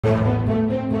Hi,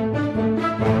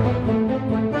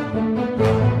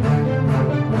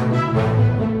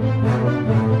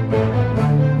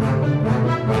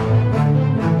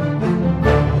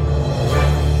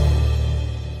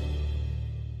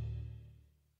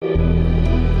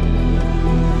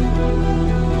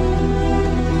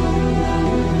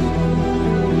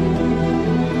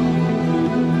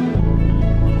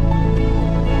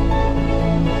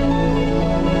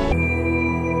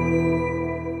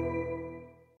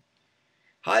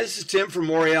 this is Tim from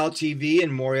Moriel TV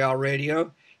and Moriel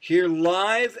Radio, here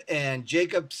live, and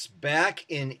Jacob's back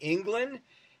in England,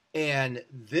 and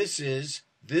this is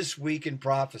This Week in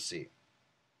Prophecy.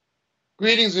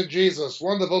 Greetings in Jesus.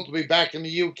 Wonderful to be back in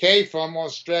the UK from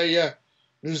Australia,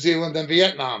 New Zealand, and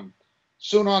Vietnam.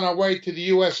 Soon on our way to the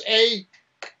USA,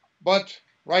 but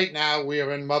right now we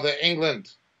are in Mother England.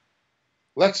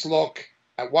 Let's look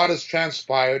at what has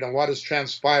transpired and what is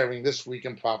transpiring this week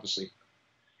in prophecy.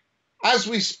 As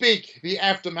we speak, the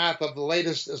aftermath of the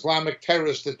latest Islamic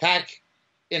terrorist attack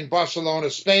in Barcelona,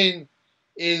 Spain,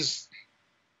 is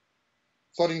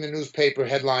flooding the newspaper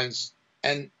headlines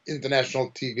and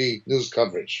international TV news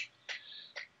coverage,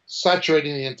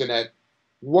 saturating the internet.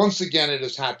 Once again, it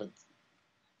has happened.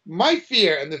 My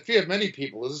fear, and the fear of many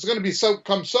people, is it's going to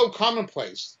become so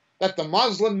commonplace that the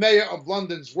Muslim mayor of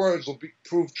London's words will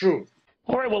prove true.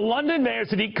 All right, well, London Mayor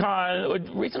Sadiq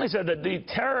Khan recently said that the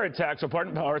terror attacks are part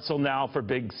and parcel now for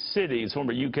big cities.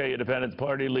 Former UK Independence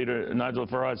Party leader Nigel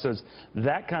Farage says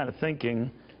that kind of thinking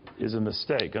is a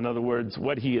mistake. In other words,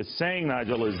 what he is saying,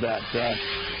 Nigel, is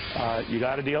that you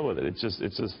got to deal with it.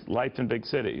 It's just life in big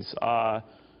cities.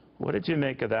 What did you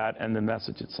make of that and the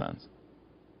message it sends?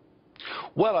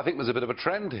 Well, I think there's a bit of a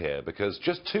trend here, because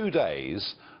just 2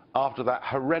 days after that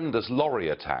horrendous lorry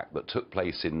attack that took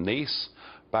place in Nice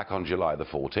back on July the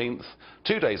 14th,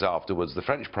 2 days afterwards, the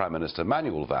French Prime Minister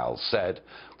Manuel Valls said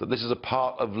that this is a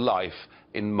part of life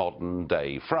in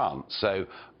modern-day France. So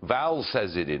Valls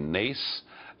says it in Nice.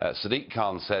 Sadiq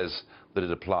Khan says that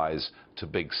it applies to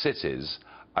big cities.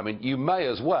 I mean, you may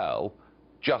as well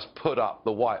just put up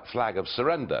the white flag of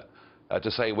surrender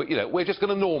to say, we're just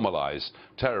going to normalize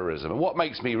terrorism. And what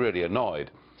makes me really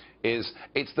annoyed is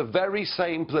it's the very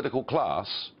same political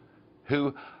class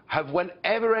who have,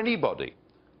 whenever anybody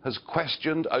has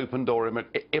questioned open-door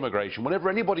immigration,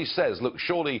 whenever anybody says, look,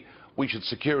 surely we should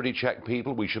security check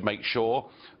people, we should make sure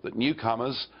that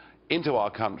newcomers into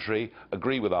our country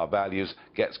agree with our values,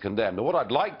 gets condemned. And what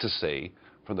I'd like to see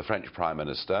from the French Prime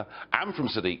Minister and from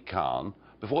Sadiq Khan,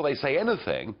 before they say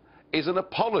anything, is an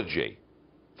apology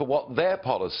for what their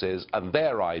policies and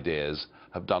their ideas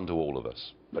have done to all of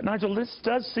us. But, Nigel, this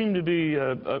does seem to be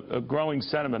a growing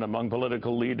sentiment among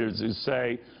political leaders who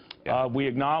say, we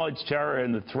acknowledge terror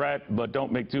and the threat, but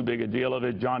don't make too big a deal of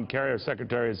it. John Kerry, our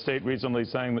Secretary of State, recently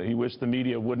saying that he wished the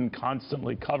media wouldn't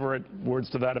constantly cover it, words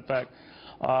to that effect.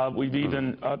 We've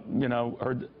even,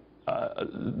 heard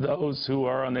those who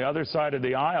are on the other side of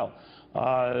the aisle,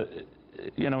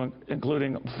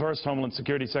 including first Homeland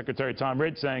Security Secretary Tom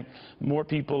Ridge, saying more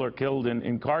people are killed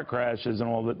in car crashes and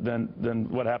all that than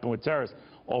what happened with terrorists.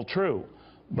 All true.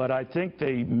 But I think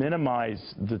they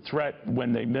minimize the threat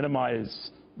when they minimize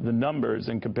the numbers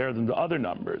and compare them to other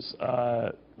numbers.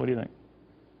 What do you think?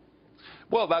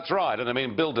 Well, that's right. And I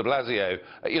mean, Bill de Blasio,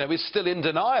 is still in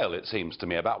denial, it seems to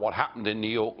me, about what happened in New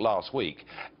York last week.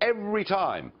 Every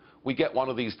time we get one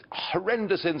of these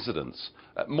horrendous incidents,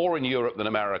 more in Europe than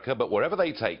America, but wherever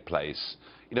they take place,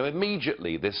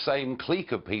 immediately this same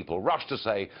clique of people rush to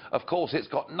say, of course, it's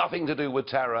got nothing to do with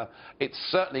terror. It's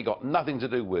certainly got nothing to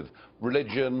do with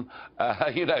religion.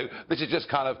 This is just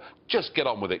just get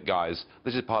on with it, guys.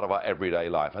 This is part of our everyday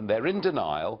life. And they're in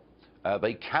denial.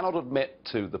 They cannot admit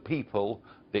to the people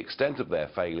the extent of their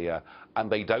failure,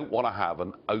 and they don't want to have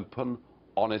an open,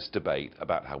 honest debate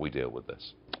about how we deal with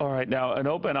this. All right. Now, an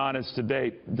open, honest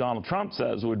debate, Donald Trump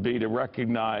says, would be to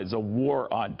recognize a war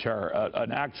on terror,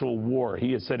 an actual war.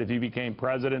 He has said if he became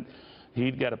president,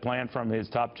 he'd get a plan from his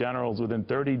top generals within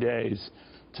 30 days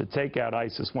to take out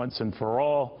ISIS once and for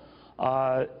all.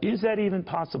 Is that even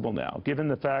possible now, given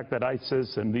the fact that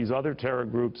ISIS and these other terror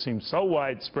groups seem so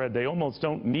widespread they almost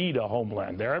don't need a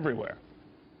homeland? They're everywhere.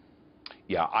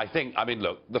 Yeah, I mean,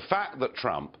 look, the fact that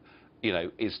Trump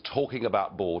is talking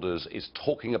about borders, is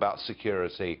talking about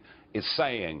security, is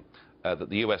saying that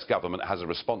the US government has a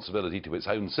responsibility to its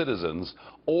own citizens,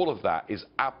 all of that is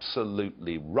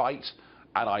absolutely right,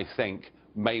 and I think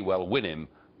may well win him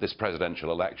this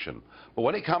presidential election. But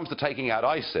when it comes to taking out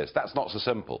ISIS, that's not so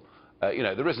simple.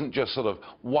 There isn't just sort of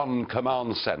one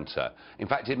command center. In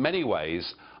fact, in many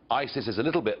ways, ISIS is a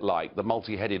little bit like the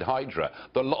multi-headed Hydra.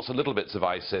 There are lots of little bits of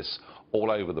ISIS all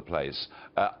over the place.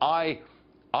 I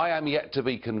I am yet to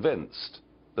be convinced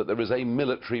that there is a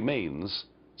military means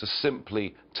to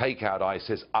simply take out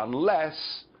ISIS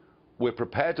unless we're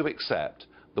prepared to accept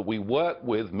that we work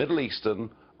with Middle Eastern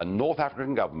and North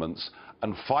African governments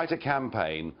and fight a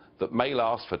campaign that may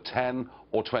last for 10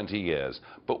 or 20 years.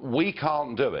 But we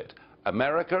can't do it.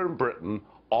 America and Britain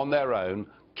on their own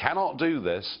cannot do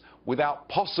this without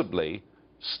possibly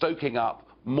stoking up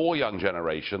more young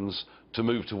generations to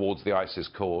move towards the ISIS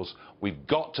cause. We've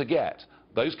got to get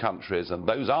those countries and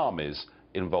those armies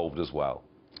involved as well.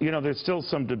 You know, there's still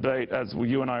some debate, as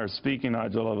you and I are speaking,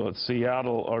 Nigel, about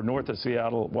Seattle, or north of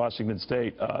Seattle, Washington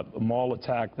State, a mall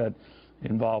attack that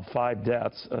involved 5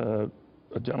 deaths.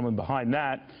 A gentleman behind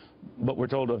that, but we're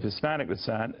told of Hispanic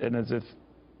descent, and as if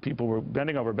people were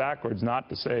bending over backwards not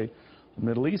to say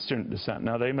Middle Eastern descent.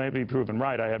 Now, they may be proven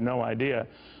right, I have no idea,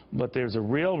 but there's a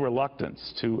real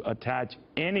reluctance to attach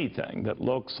anything that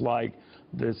looks like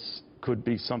this could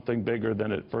be something bigger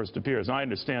than it first appears. And I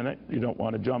understand that you don't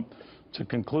want to jump to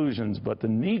conclusions, but the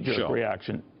knee-jerk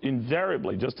reaction,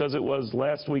 invariably, just as it was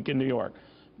last week in New York,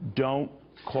 don't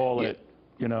call it,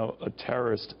 you know, a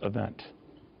terrorist event.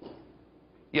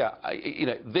 Yeah, you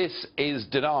know, this is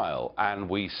denial, and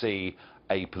we see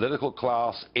a political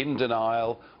class in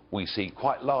denial. We see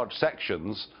quite large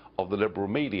sections of the liberal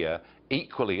media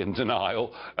equally in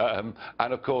denial. And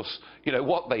of course, you know,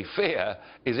 what they fear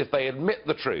is if they admit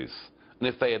the truth, and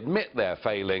if they admit their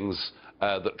failings,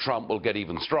 that Trump will get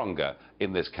even stronger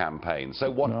in this campaign.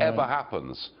 So whatever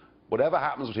happens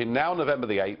between now and November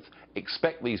the 8th,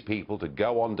 expect these people to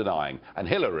go on denying. And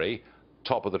Hillary,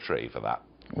 top of the tree for that.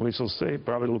 We shall see.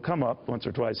 Probably will come up once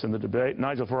or twice in the debate.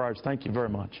 Nigel Farage, thank you very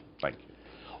much. Thank you.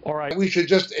 All right. We should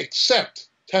just accept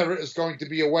terror is going to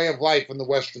be a way of life in the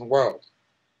Western world.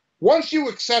 Once you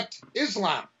accept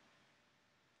Islam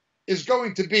is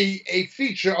going to be a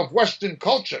feature of Western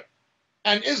culture,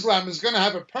 and Islam is going to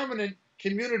have a permanent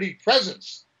community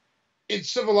presence in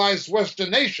civilized Western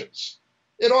nations,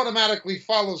 it automatically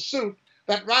follows suit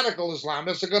that radical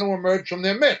Islamists are going to emerge from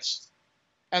their midst.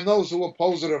 And those who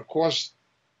oppose it, of course,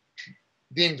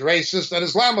 deemed racist and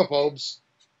Islamophobes,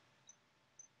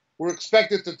 were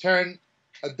expected to turn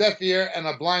a deaf ear and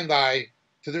a blind eye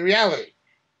to the reality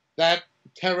that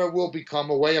terror will become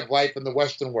a way of life in the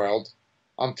Western world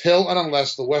until and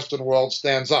unless the Western world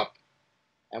stands up.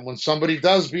 And when somebody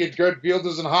does, be it Gert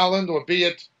Wilders in Holland, or be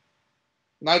it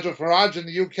Nigel Farage in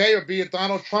the UK, or be it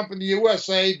Donald Trump in the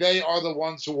USA, they are the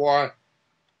ones who are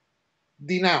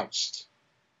denounced,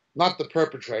 not the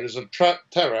perpetrators of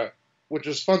terror, which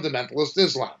is fundamentalist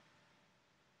Islam.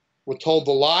 We're told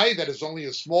the lie that it's only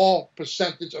a small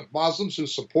percentage of Muslims who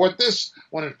support this,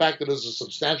 when in fact it is a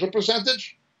substantial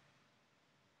percentage.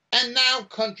 And now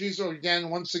countries are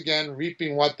once again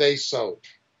reaping what they sowed.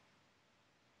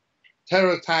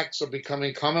 Terror attacks are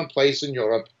becoming commonplace in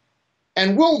Europe,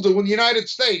 and will do in the United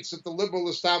States if the liberal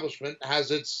establishment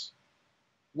has its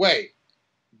way.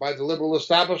 By the liberal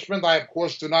establishment, I, of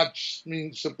course, do not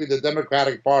mean simply the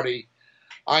Democratic Party.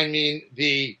 I mean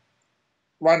the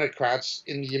Rhinocrats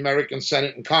in the American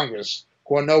Senate and Congress,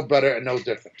 who are no better and no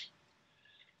different.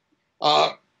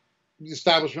 The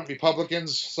establishment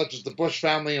Republicans, such as the Bush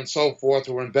family and so forth,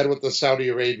 who are in bed with the Saudi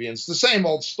Arabians, the same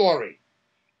old story.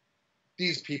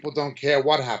 These people don't care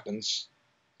what happens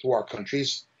to our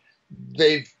countries.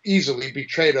 They've easily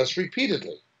betrayed us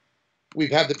repeatedly.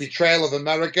 We've had the betrayal of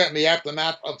America in the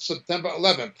aftermath of September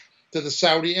 11th to the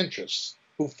Saudi interests,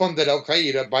 who funded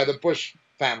al-Qaeda by the Bush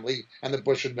family and the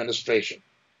Bush administration.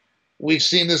 We've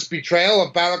seen this betrayal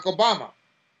of Barack Obama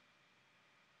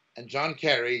and John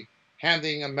Kerry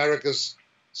handing America's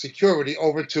security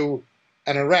over to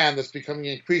an Iran that's becoming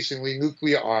increasingly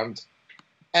nuclear armed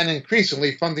and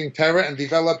increasingly funding terror and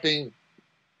developing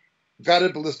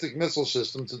guided ballistic missile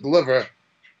systems to deliver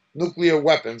nuclear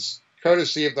weapons,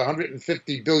 courtesy of the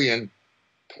 $150 billion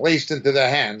placed into their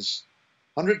hands,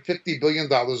 $150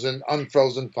 billion in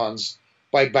unfrozen funds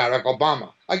by Barack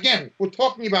Obama. Again, we're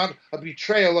talking about a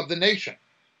betrayal of the nation,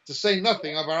 to say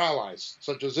nothing of our allies,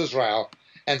 such as Israel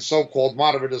and so-called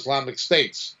moderate Islamic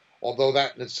states, although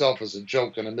that in itself is a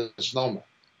joke and a misnomer.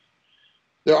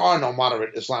 There are no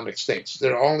moderate Islamic states.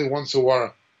 There are only ones who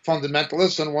are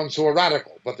fundamentalists and ones who are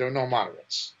radical, but there are no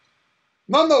moderates.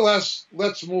 Nonetheless,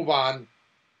 let's move on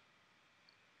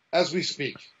as we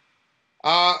speak.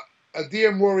 A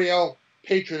dear Moriel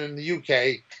patron in the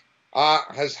UK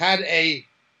has had a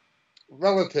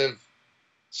relative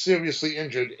seriously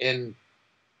injured in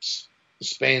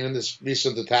Spain in this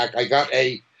recent attack. I got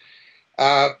a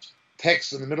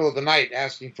text in the middle of the night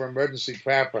asking for emergency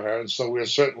prayer for her, and so we're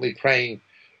certainly praying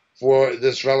for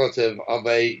this relative of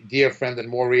a dear friend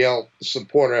and Moriel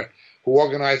supporter who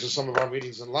organizes some of our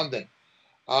meetings in London.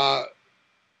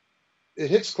 it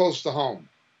hits close to home.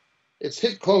 It's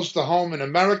hit close to home in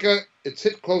America, it's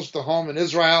hit close to home in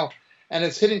Israel, and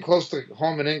it's hitting close to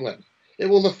home in England. It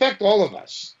will affect all of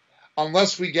us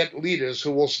unless we get leaders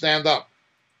who will stand up.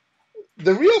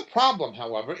 The real problem,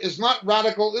 however, is not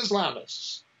radical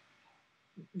Islamists.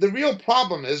 The real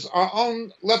problem is our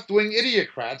own left-wing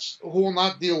idiocrats who will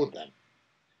not deal with them.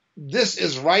 This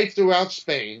is rife throughout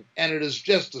Spain, and it is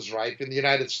just as rife in the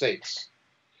United States.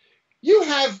 You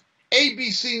have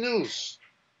ABC News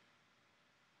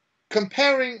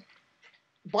comparing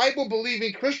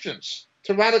Bible-believing Christians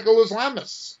to radical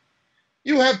Islamists.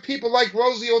 You have people like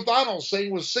Rosie O'Donnell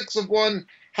saying we're 6 of one,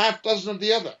 half dozen of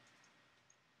the other,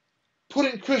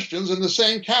 putting Christians in the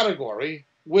same category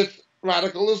with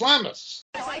radical Islamists.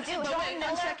 Yes, I do. But wait,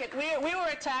 1 second. We were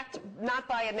attacked not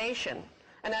by a nation.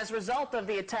 And as a result of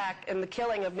the attack and the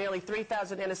killing of nearly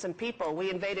 3,000 innocent people,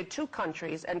 we invaded 2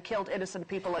 countries and killed innocent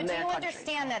people in their country. But do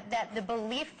you understand that the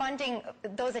belief funding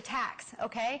those attacks,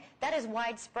 okay, that is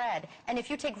widespread. And if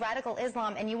you take radical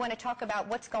Islam and you want to talk about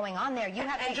what's going on there, you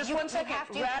have to... And just 1 second,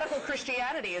 radical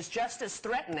Christianity is just as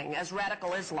threatening as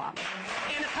radical Islam.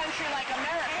 In a country like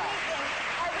America,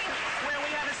 where we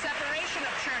have a separation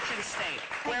of church and state,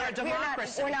 we're a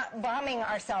democracy. We're not bombing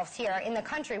ourselves here in the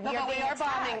country. We are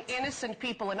bombing innocent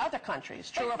people in other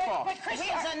countries, true or false? But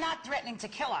Christians are not threatening to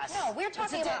kill us. No, we're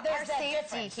talking about our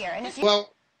safety here. And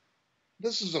well,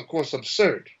 this is, of course,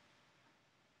 absurd.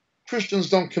 Christians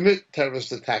don't commit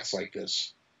terrorist attacks like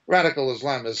this. Radical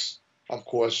Islamists, of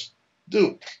course,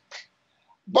 do.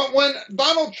 But when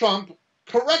Donald Trump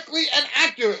correctly and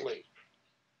accurately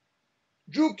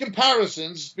drew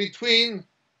comparisons between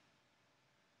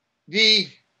the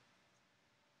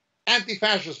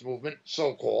anti-fascist movement,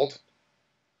 so-called,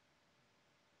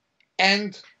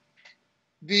 and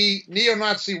the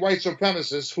neo-Nazi white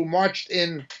supremacists who marched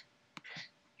in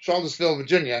Charlottesville,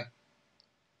 Virginia,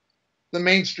 the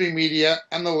mainstream media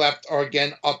and the left are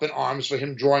again up in arms for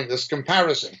him drawing this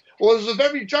comparison. Well, it was a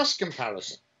very just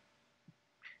comparison.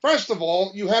 First of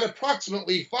all, you had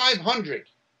approximately 500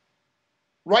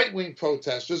 right-wing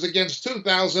protesters against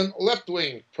 2,000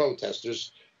 left-wing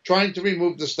protesters trying to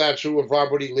remove the statue of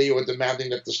Robert E. Lee or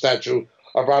demanding that the statue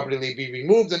of Robert E. Lee be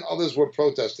removed, and others were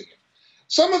protesting it.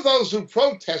 Some of those who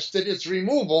protested its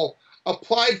removal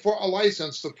applied for a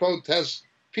license to protest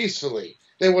peacefully.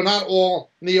 They were not all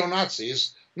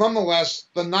neo-Nazis. Nonetheless,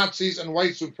 the Nazis and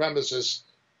white supremacists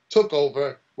took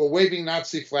over, were waving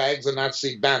Nazi flags and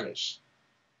Nazi banners.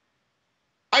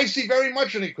 I see very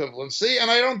much an equivalency,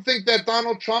 and I don't think that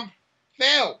Donald Trump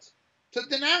failed to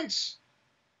denounce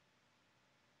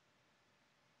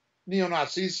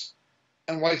neo-Nazis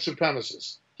and white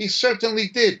supremacists. He certainly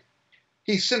did.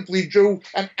 He simply drew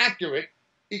an accurate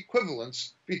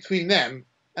equivalence between them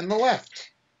and the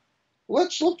left.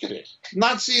 Let's look at it.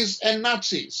 Nazis and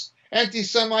Nazis,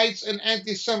 anti-Semites and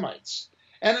anti-Semites,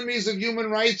 enemies of human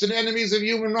rights and enemies of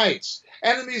human rights,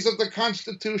 enemies of the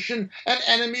Constitution and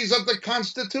enemies of the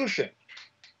Constitution.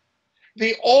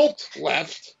 The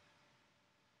alt-left,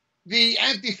 the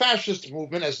anti-fascist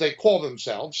movement, as they call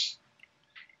themselves,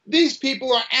 these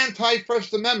people are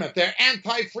anti-First Amendment. They're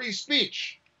anti-free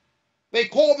speech. They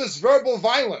call this verbal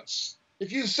violence.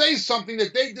 If you say something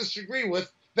that they disagree with,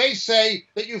 they say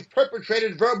that you've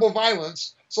perpetrated verbal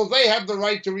violence, so they have the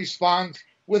right to respond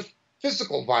with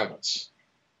physical violence.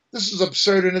 This is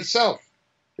absurd in itself.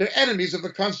 They're enemies of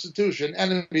the Constitution,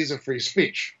 enemies of free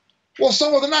speech. Well,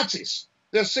 so are the Nazis.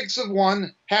 They're 6 of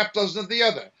one, half dozen of the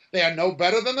other. They are no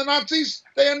better than the Nazis.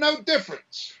 They are no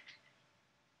different.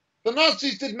 The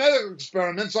Nazis did medical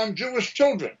experiments on Jewish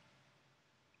children.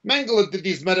 Mengele did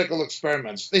these medical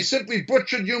experiments. They simply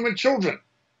butchered human children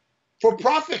for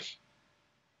profit.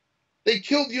 They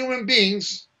killed human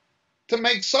beings to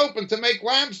make soap and to make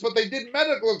lamps, but they did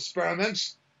medical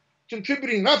experiments,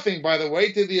 contributing nothing, by the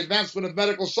way, to the advancement of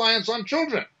medical science on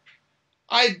children.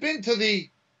 I've been to the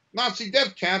Nazi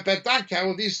death camp at Dachau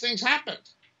where these things happened.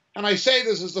 And I say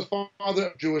this as the father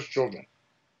of Jewish children.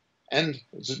 And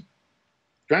as a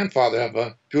grandfather of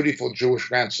a beautiful Jewish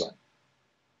grandson.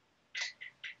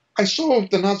 I saw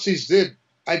what the Nazis did.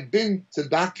 I've been to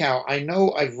Dachau. I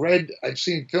know, I've read, I've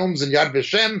seen films in Yad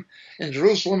Vashem, in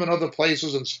Jerusalem and other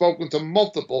places, and spoken to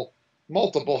multiple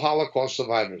Holocaust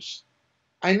survivors.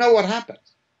 I know what happened.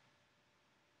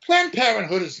 Planned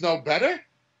Parenthood is no better.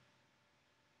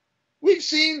 We've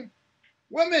seen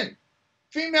women,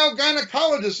 female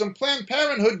gynecologists from Planned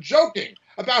Parenthood joking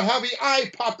about how the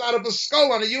eye popped out of a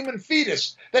skull on a human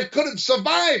fetus that could have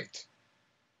survived,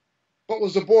 but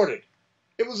was aborted.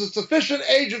 It was a sufficient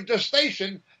age of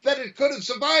gestation that it could have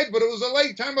survived, but it was a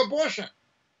late-term abortion.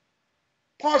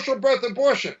 Partial birth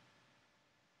abortion.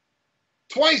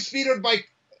 twice vetoed by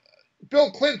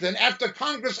Bill Clinton after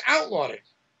Congress outlawed it.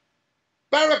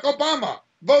 Barack Obama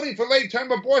voting for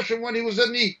late-term abortion when he was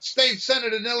in the state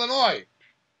Senate in Illinois.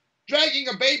 Dragging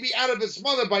a baby out of its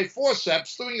mother by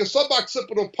forceps, doing a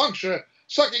suboccipital puncture,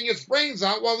 sucking its brains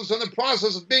out while it's in the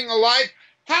process of being alive.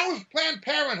 How is Planned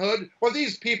Parenthood, or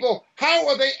these people, how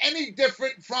are they any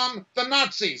different from the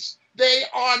Nazis? They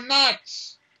are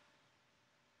nuts.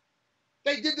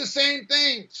 They did the same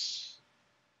things.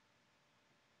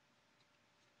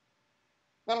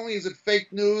 Not only is it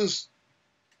fake news,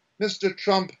 Mr.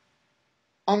 Trump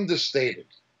understated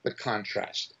the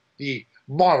contrast, the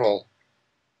moral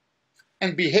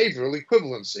and behavioral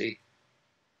equivalency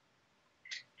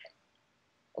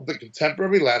of the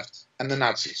contemporary left and the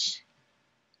Nazis.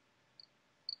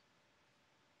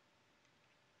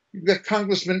 You've got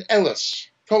Congressman Ellis,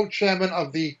 co-chairman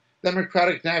of the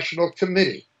Democratic National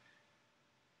Committee,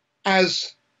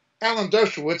 as Alan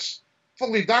Dershowitz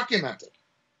fully documented.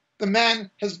 The man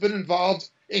has been involved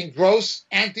in gross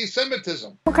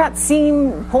anti-Semitism. Democrats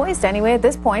seem poised anyway at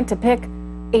this point to pick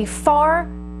a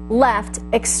far-left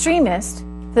extremist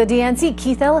for the DNC,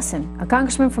 Keith Ellison, a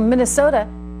congressman from Minnesota.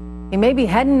 He may be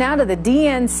heading now to the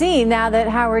DNC now that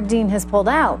Howard Dean has pulled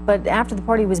out, but after the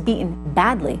party was beaten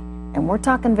badly, and we're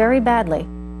talking very badly,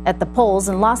 at the polls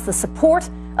and lost the support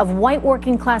of white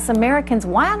working-class Americans.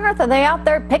 Why on earth are they out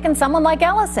there picking someone like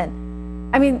Ellison?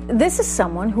 I mean, this is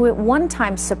someone who at one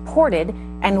time supported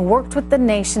and worked with the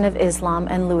Nation of Islam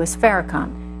and Louis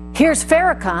Farrakhan. Here's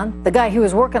Farrakhan, the guy he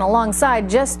was working alongside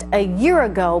just a year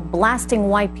ago, blasting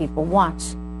white people. Watch.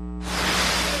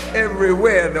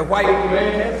 Everywhere the white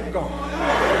man has gone,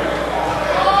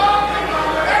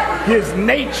 his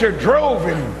nature drove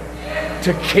him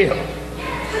to kill.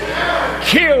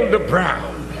 Kill the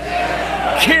brown,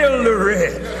 kill the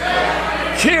red,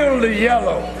 kill the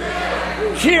yellow,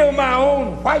 kill my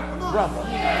own white brother,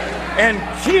 and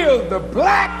kill the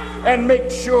black, and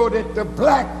make sure that the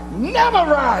black never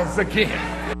rise again.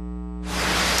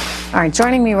 All right,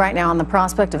 joining me right now on the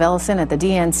prospect of Ellison at the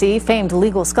DNC, famed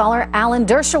legal scholar Alan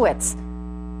Dershowitz,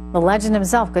 the legend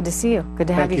himself. Good to see you. Good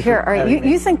to have you here. All right,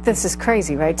 you think this is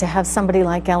crazy, right, to have somebody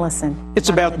like Ellison? It's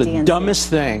about the dumbest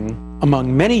thing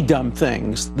among many dumb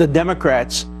things the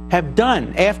Democrats have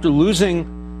done after losing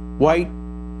white,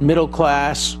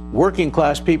 middle-class,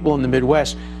 working-class people in the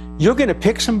Midwest. You're going to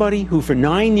pick somebody who for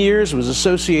 9 years was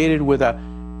associated with a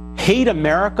hate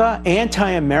America,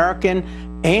 anti-American,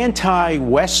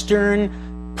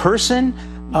 anti-Western person.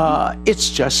 It's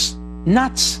just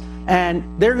nuts. And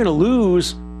they're going to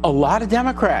lose a lot of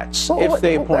Democrats if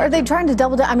they appoint. Are they trying to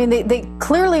double down? I mean, they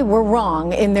clearly were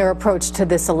wrong in their approach to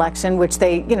this election, which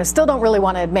they, still don't really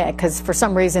want to admit, because for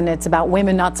some reason it's about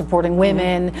women not supporting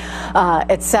women,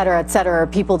 et cetera,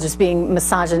 people just being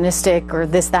misogynistic or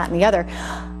this, that, and the other.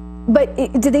 But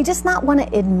do they just not want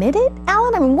to admit it,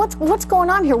 Alan? I mean, what's going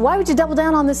on here? Why would you double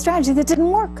down on this strategy that didn't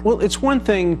work? Well, it's one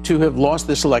thing to have lost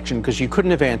this election because you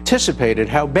couldn't have anticipated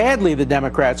how badly the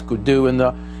Democrats could do in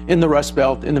the Rust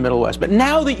Belt, in the Middle West. But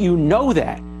now that you know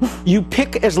that, you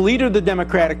pick as leader of the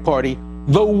Democratic Party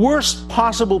the worst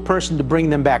possible person to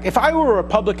bring them back. If I were a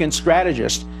Republican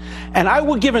strategist and I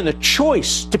were given the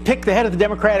choice to pick the head of the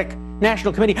Democratic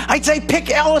National Committee, I'd say pick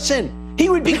Ellison. He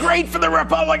would be great for the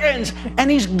Republicans, and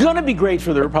he's going to be great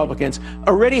for the Republicans.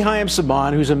 Already Haim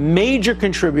Saban, who's a major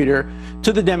contributor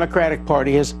to the Democratic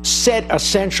Party, has said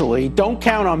essentially, don't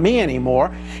count on me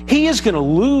anymore. He is going to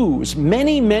lose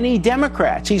many, many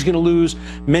Democrats. He's going to lose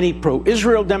many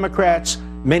pro-Israel Democrats,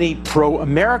 many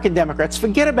pro-American Democrats.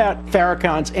 Forget about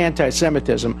Farrakhan's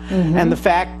anti-Semitism and the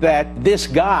fact that this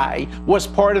guy was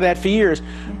part of that for years.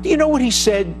 Do you know what he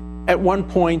said at one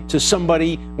point to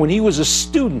somebody when he was a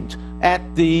student at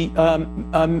the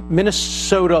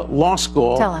Minnesota Law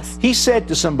School? Tell us. He said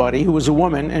to somebody who was a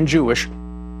woman and Jewish,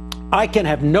 I can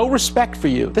have no respect for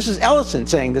you. This is Ellison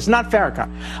saying this, not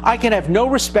Farrakhan. I can have no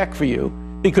respect for you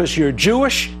because you're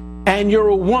Jewish and you're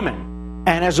a woman.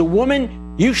 And as a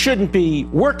woman, you shouldn't be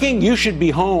working, you should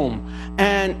be home.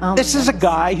 And this is a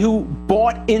guy who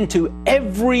bought into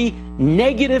every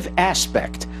negative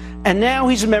aspect. And now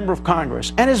he's a member of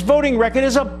Congress. And his voting record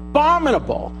is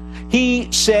abominable.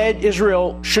 He said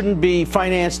Israel shouldn't be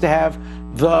financed to have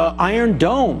the Iron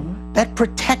Dome that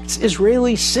protects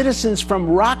Israeli citizens from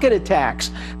rocket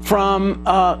attacks from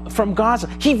Gaza.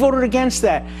 He voted against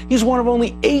that. He's one of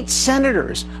only 8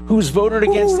 senators who's voted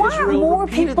against Israel repeatedly. Why aren't more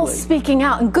people speaking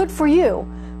out? And good for you.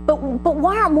 But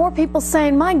why aren't more people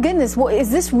saying, my goodness,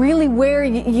 is this really where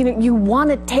you want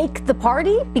to take the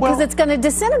party? Because it's going to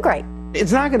disintegrate.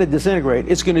 it's not going to disintegrate.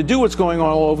 It's going to do what's going on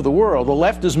all over the world. The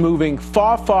left is moving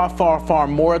far, far, far, far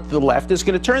more to the left. It's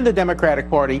going to turn the Democratic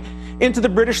Party into the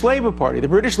British Labour Party. The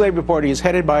British Labour Party is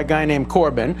headed by a guy named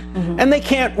Corbyn, and they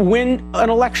can't win an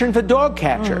election for dog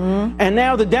catcher. And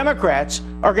now the Democrats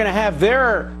are going to have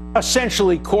their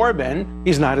essentially Corbyn.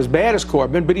 He's not as bad as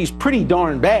Corbyn, but he's pretty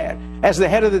darn bad as the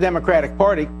head of the Democratic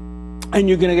Party. And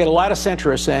you're going to get a lot of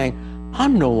centrists saying,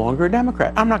 I'm no longer a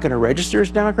Democrat. I'm not going to register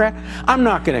as a Democrat. I'm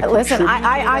not going to listen.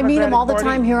 I meet them all the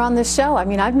time here on this show. I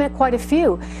mean, I've met quite a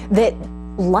few that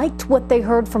liked what they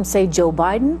heard from, say, Joe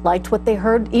Biden, liked what they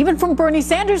heard even from Bernie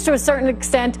Sanders to a certain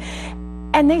extent.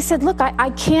 And they said, look, I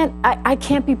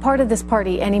can't be part of this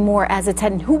party anymore as it's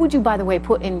heading. Who would you, by the way,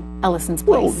 put in Ellison's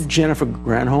place? Well, Jennifer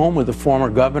Granholm, the former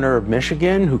governor of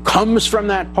Michigan, who comes from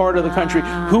that part of the country,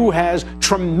 who has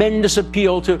tremendous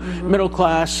appeal to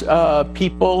middle-class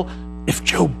people. If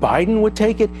Joe Biden would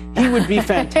take it, he would be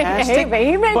fantastic. He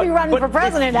may be running for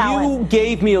president, Alan. If you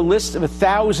gave me a list of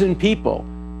 1,000 people,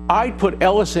 I'd put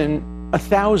Ellison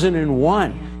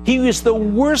 1,001. He is the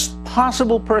worst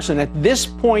possible person at this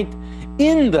point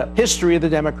in the history of the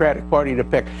Democratic Party to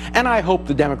pick. And I hope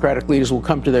the Democratic leaders will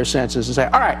come to their senses and say,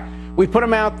 all right, we put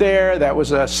him out there. That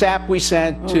was a sap we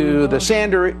sent to the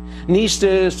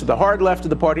Sandinistas, to the hard left of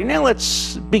the party. Now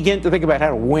let's begin to think about how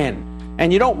to win.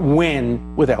 And you don't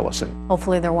win with Ellison.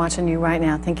 Hopefully they're watching you right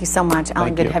now. Thank you so much,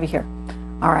 Alan. Good to have you here.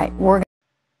 All right.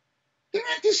 They're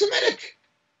anti-Semitic.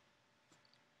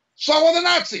 So are the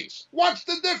Nazis. What's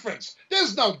the difference?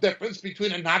 There's no difference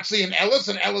between a Nazi and Ellis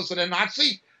and a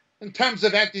Nazi. In terms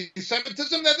of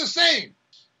anti-Semitism, they're the same.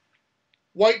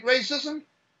 White racism?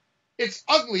 It's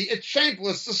ugly, it's shameful,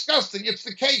 disgusting. It's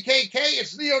the KKK,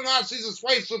 it's neo-Nazis, it's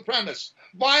white supremacists.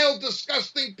 Vile,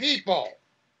 disgusting people.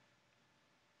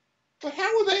 But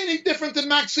how are they any different than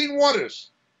Maxine Waters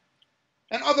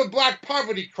and other black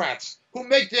poverty-crats who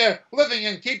make their living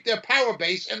and keep their power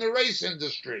base in the race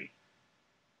industry?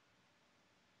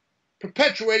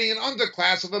 Perpetuating an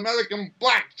underclass of American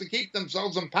blacks to keep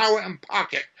themselves in power and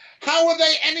pocket. How are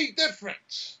they any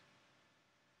different?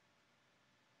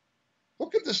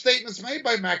 Look at the statements made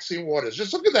by Maxine Waters.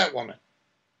 Just look at that woman.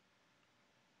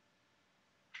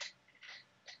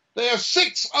 They are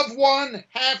 6 of one,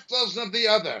 half dozen of the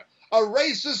other. A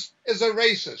racist is a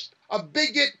racist. A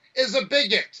bigot is a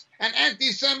bigot. An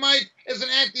anti-Semite is an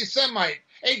anti-Semite.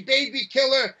 A baby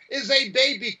killer is a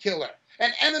baby killer.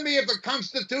 An enemy of the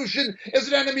Constitution is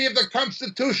an enemy of the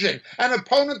Constitution. An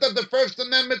opponent of the First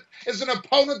Amendment is an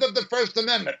opponent of the First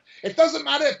Amendment. It doesn't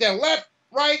matter if they're left,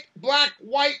 right, black,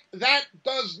 white. That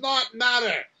does not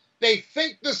matter. They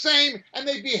think the same and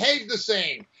they behave the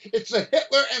same. It's a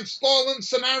Hitler and Stalin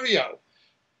scenario.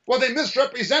 Well, they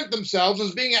misrepresent themselves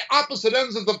as being at opposite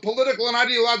ends of the political and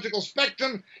ideological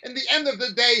spectrum. In the end of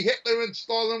the day, Hitler and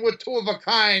Stalin were two of a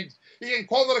kind. You can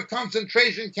call it a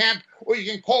concentration camp or you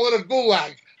can call it a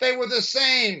gulag. They were the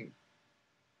same.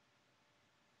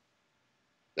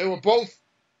 They were both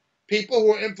people who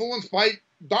were influenced by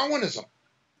Darwinism.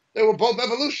 They were both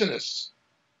evolutionists.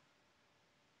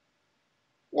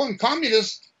 One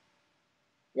communist,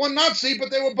 one Nazi,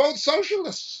 but they were both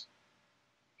socialists.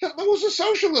 Hitler was a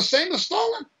socialist, same as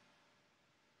Stalin.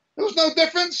 There was no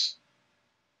difference.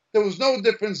 There was no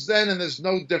difference then, and there's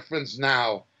no difference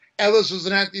now. Ellis was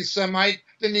an anti-Semite.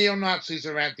 The neo-Nazis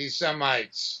are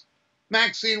anti-Semites.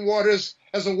 Maxine Waters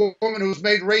is a woman who's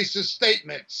made racist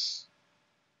statements.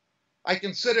 I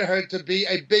consider her to be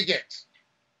a bigot.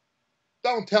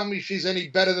 Don't tell me she's any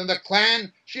better than the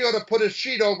Klan. She ought to put a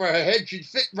sheet over her head. She'd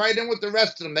fit right in with the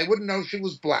rest of them. They wouldn't know she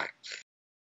was black.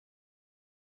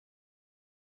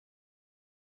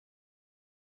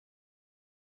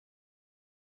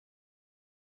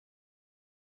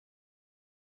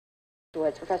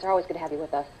 Professor, always good to have you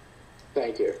with us.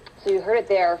 Thank you. So you heard it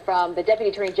there from the Deputy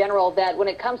Attorney General that when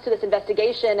it comes to this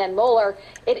investigation and Mueller,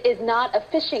 it is not a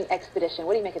fishing expedition.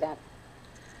 What do you make of that?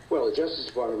 Well, the Justice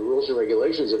Department rules and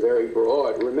regulations are very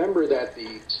broad. Remember that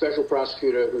the special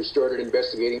prosecutor who started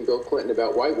investigating Bill Clinton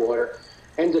about Whitewater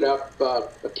ended up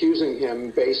accusing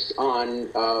him based on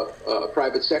a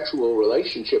private sexual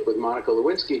relationship with Monica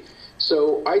Lewinsky.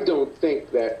 So I don't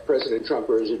think that President Trump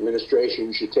or his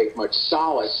administration should take much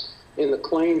solace in the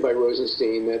claim by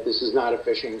Rosenstein that this is not a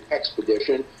fishing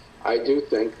expedition. I do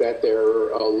think that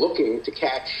they're looking to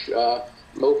catch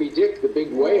Moby Dick, the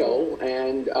big whale,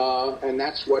 and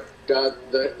that's what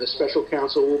the special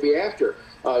counsel will be after.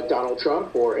 Donald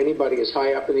Trump or anybody as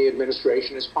high up in the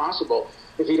administration as possible.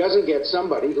 If he doesn't get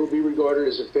somebody, he'll be regarded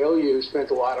as a failure who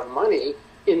spent a lot of money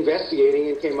investigating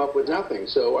and came up with nothing.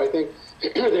 So I think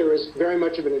there is very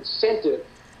much of an incentive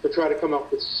for try to come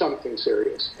up with something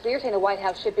serious. So you're saying the White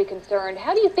House should be concerned.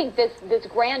 How do you think this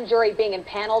grand jury being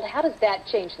impaneled, how does that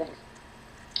change things?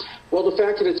 Well, the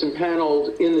fact that it's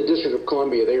impaneled in the District of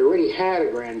Columbia, they already had a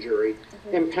grand jury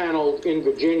impaneled in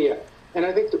Virginia. And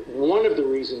I think that one of the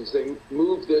reasons they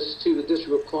moved this to the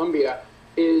District of Columbia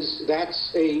is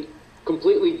that's a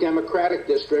completely Democratic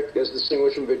district, as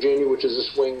distinguished from Virginia, which is a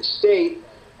swing state,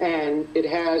 and it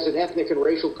has an ethnic and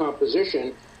racial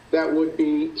composition that would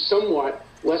be somewhat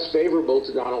less favorable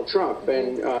to Donald Trump.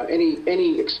 And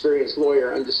any experienced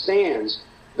lawyer understands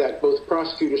that both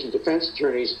prosecutors and defense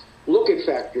attorneys look at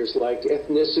factors like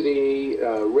ethnicity,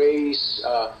 race,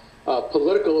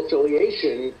 political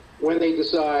affiliation when they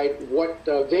decide what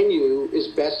venue is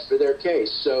best for their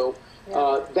case. So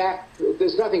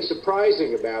there's nothing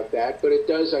surprising about that, but it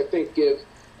does, I think, give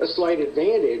a slight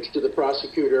advantage to the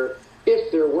prosecutor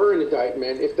if there were an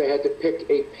indictment, if they had to pick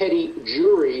a petty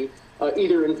jury,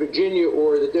 either in Virginia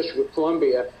or the District of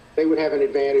Columbia. They would have an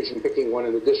advantage in picking one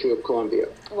in the District of Columbia.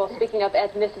 Well, speaking of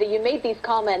ethnicity, you made these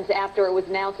comments after it was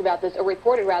announced about this, or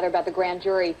reported rather, about the grand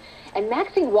jury. And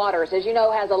Maxine Waters, as you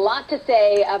know, has a lot to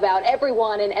say about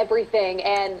everyone and everything.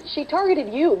 And she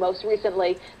targeted you most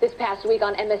recently this past week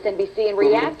on MSNBC and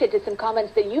reacted to some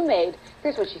comments that you made.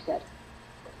 Here's what she said.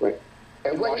 Right.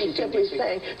 And what he's simply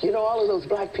saying, you know, all of those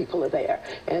black people are there,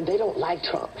 and they don't like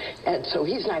Trump, and so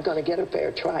he's not going to get a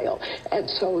fair trial, and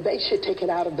so they should take it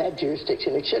out of that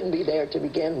jurisdiction. It shouldn't be there to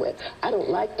begin with. I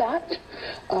don't like that,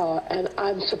 and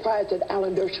I'm surprised that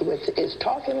Alan Dershowitz is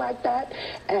talking like that,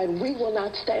 and we will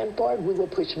not stand for it. We will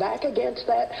push back against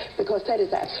that, because that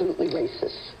is absolutely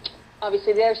racist.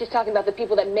 Obviously, there she's talking about the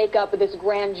people that make up this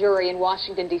grand jury in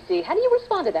Washington, D.C. How do you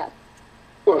respond to that?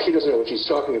 Well, she doesn't know what she's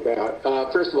talking about.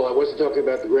 First of all, I wasn't talking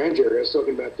about the grand jury. I was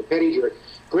talking about the petty jury.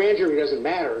 Grand jury doesn't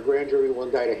matter. A grand jury will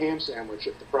indict a ham sandwich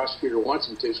if the prosecutor wants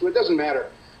him to. So it doesn't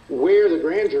matter where the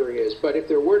grand jury is. But if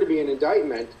there were to be an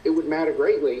indictment, it would matter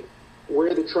greatly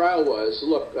where the trial was.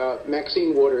 Look,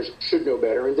 Maxine Waters should know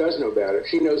better and does know better.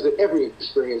 She knows that every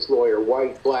experienced lawyer,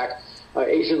 white, black,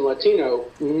 Asian, Latino,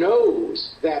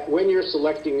 knows that when you're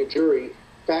selecting a jury,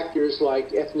 factors like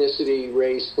ethnicity,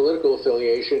 race, political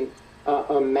affiliation,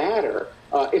 matter.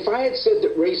 If I had said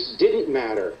that race didn't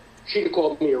matter, she'd have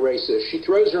called me a racist. She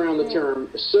throws around the term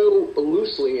so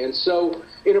loosely and so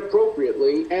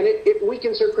inappropriately, and it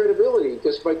weakens her credibility,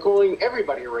 because by calling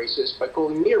everybody a racist, by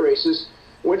calling me a racist,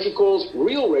 when she calls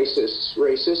real racists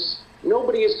racists,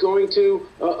 nobody is going to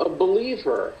believe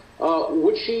her.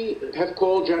 Would she have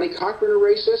called Johnny Cochran a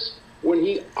racist when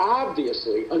he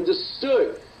obviously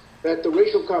understood that the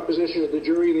racial composition of the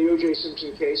jury in the O.J.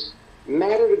 Simpson case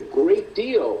mattered a great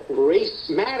deal? Race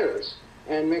matters,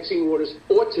 and Maxine Waters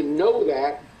ought to know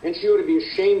that, and she ought to be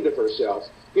ashamed of herself.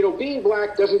 You know, being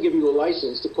black doesn't give you a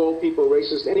license to call people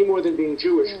racist any more than being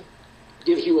Jewish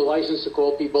gives you a license to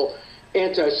call people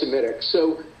anti-Semitic.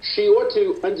 So she ought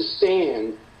to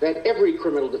understand that every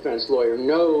criminal defense lawyer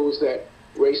knows that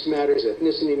race matters,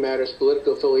 ethnicity matters,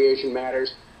 political affiliation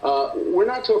matters. We're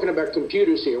not talking about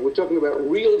computers here. We're talking about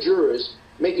real jurors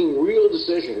making real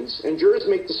decisions, and jurors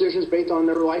make decisions based on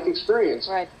their life experience.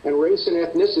 Right. And race and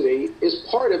ethnicity is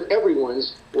part of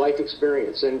everyone's life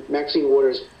experience. And Maxine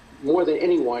Waters, more than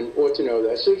anyone, ought to know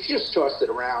that. So she just tossed it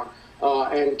around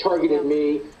and targeted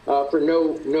me for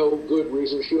no good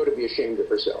reason. She ought to be ashamed of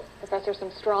herself. Professor,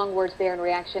 some strong words there in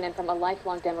reaction, and from a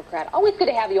lifelong Democrat. Always good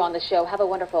to have you on the show. Have a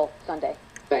wonderful Sunday.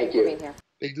 Thank you. For being here.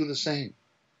 They do the same.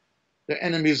 They're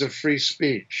enemies of free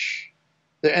speech.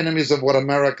 They're enemies of what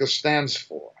America stands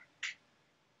for.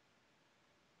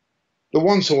 The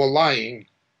ones who are lying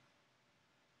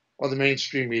are the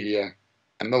mainstream media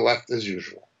and the left as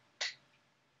usual.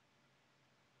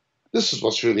 This is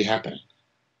what's really happening.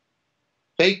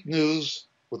 Fake news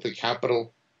with a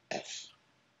capital F.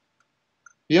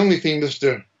 The only thing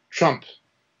Mr. Trump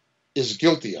is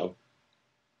guilty of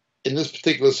in this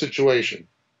particular situation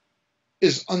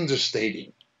is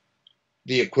understating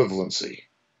the equivalency.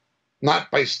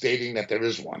 Not by stating that there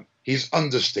is one. He's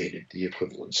understated the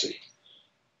equivalency.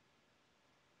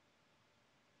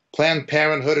 Planned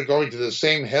Parenthood are going to the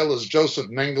same hell as Joseph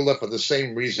Mengele for the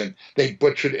same reason. They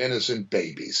butchered innocent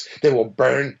babies. They will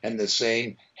burn in the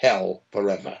same hell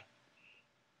forever.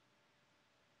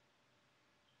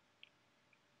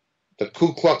 The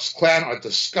Ku Klux Klan are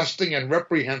disgusting and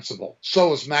reprehensible.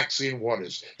 So is Maxine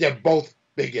Waters. They're both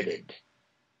bigoted.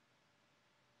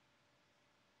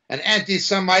 An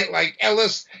anti-Semite like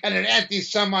Ellis and an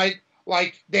anti-Semite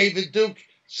like David Duke,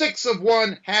 6 of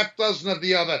one, half dozen of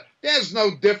the other. There's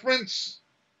no difference.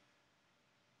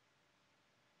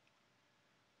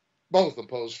 Both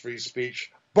oppose free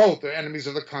speech. Both are enemies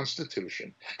of the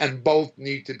Constitution. And both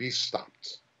need to be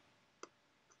stopped.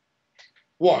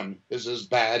 one is as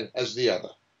bad as the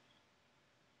other.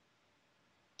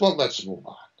 But let's move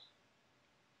on.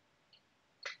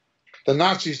 The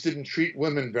Nazis didn't treat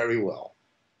women very well.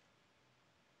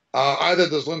 Either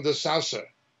does Linda Saucer.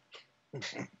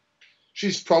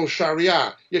 She's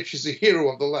pro-Sharia, yet she's a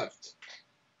hero of the left.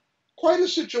 Quite a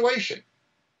situation.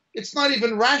 It's not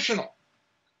even rational.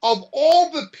 Of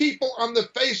all the people on the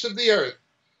face of the earth,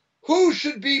 who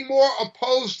should be more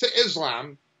opposed to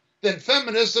Islam than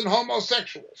feminists and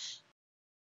homosexuals?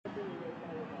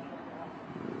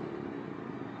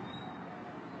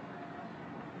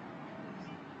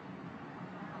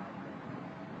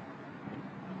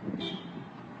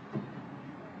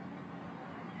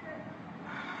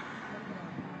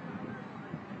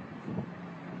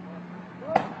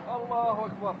 Allahu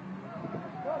Akbar.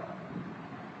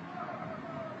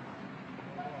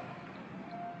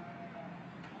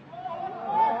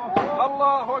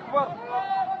 Allahu Akbar.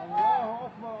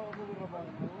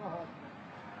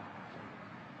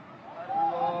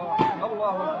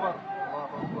 Allahu Akbar.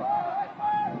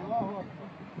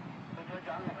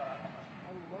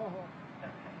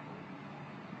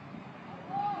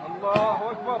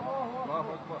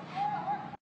 Allahu Akbar.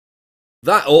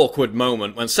 That awkward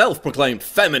moment when self-proclaimed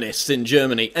feminists in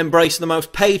Germany embraced the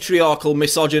most patriarchal,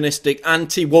 misogynistic,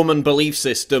 anti-woman belief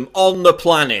system on the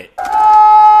planet.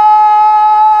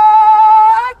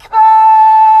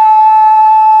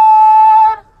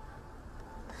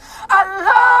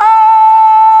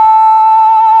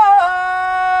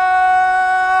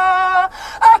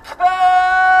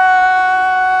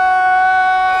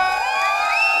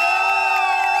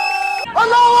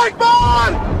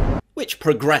 Which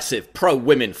progressive,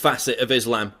 pro-women facet of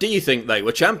Islam do you think they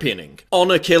were championing?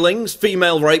 Honour killings,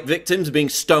 female rape victims being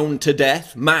stoned to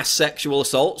death, mass sexual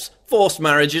assaults, forced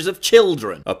marriages of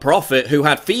children, a prophet who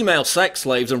had female sex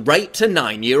slaves and raped a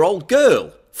 9-year-old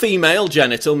girl, female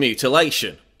genital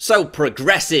mutilation. So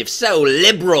progressive, so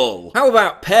liberal. How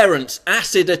about parents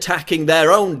acid attacking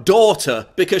their own daughter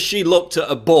because she looked at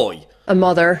a boy? A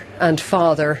mother and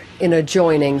father in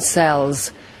adjoining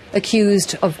cells,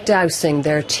 accused of dousing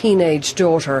their teenage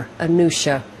daughter,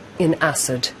 Anusha, in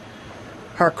acid.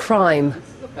 Her crime,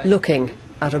 looking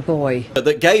at a boy.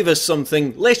 That gave us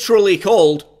something literally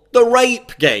called the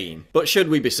rape game. But should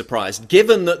we be surprised,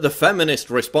 given that the feminist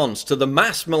response to the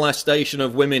mass molestation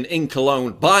of women in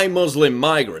Cologne by Muslim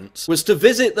migrants was to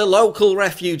visit the local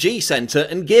refugee centre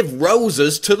and give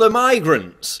roses to the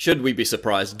migrants? Should we be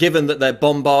surprised, given that they're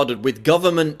bombarded with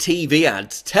government TV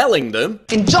ads telling them,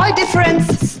 enjoy difference,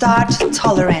 start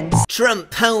tolerance.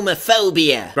 Trump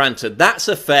homophobia. Granted, that's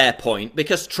a fair point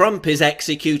because Trump is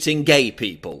executing gay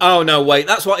people. Oh no, wait,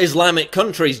 that's what Islamic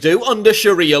countries do under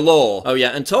Sharia law. Oh yeah,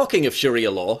 and talking of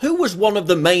Sharia law, who was one of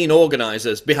the main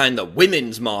organisers behind the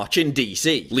Women's March in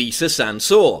DC? Lisa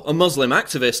Sansour, a Muslim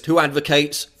activist who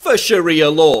advocates for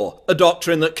Sharia law, a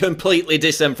doctrine that completely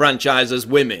disenfranchises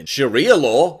women. Sharia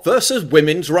law versus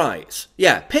women's rights.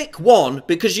 Yeah, pick one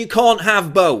because you can't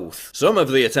have both. Some of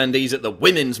the attendees at the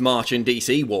Women's March in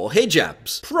DC wore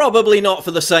hijabs. Probably not for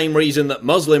the same reason that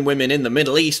Muslim women in the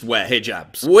Middle East wear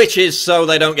hijabs, which is so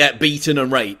they don't get beaten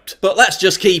and raped. But let's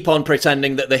just keep on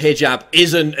pretending that the hijab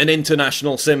isn't an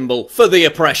international symbol for the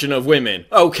oppression of women.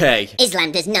 Okay.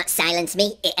 Islam does not silence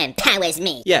me, it empowers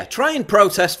me. Yeah, try and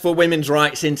protest for women's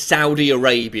rights in Saudi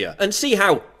Arabia and see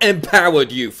how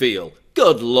empowered you feel.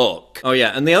 Good luck. Oh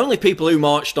yeah, and the only people who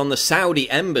marched on the Saudi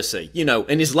embassy, you know,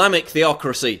 an Islamic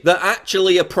theocracy that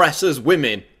actually oppresses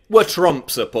women, were Trump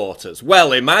supporters.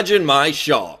 Well, imagine my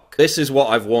shock. This is what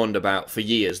I've warned about for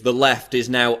years. The left is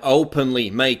now openly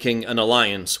making an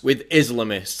alliance with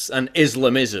Islamists and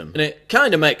Islamism. And it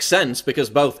kind of makes sense because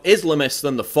both Islamists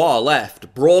and the far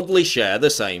left broadly share the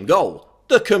same goal: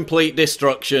 the complete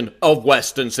destruction of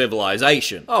Western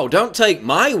civilization. Oh, don't take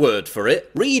my word for it.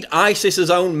 Read ISIS's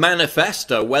own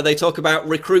manifesto where they talk about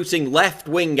recruiting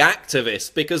left-wing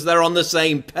activists because they're on the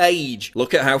same page.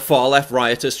 Look at how far-left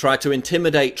rioters try to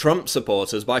intimidate Trump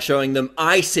supporters by showing them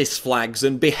ISIS flags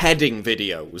and beheading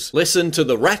videos. Listen to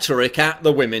the rhetoric at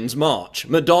the Women's March.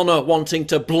 Madonna wanting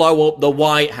to blow up the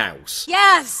White House.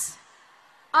 Yes,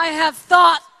 I have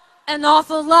thought an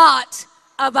awful lot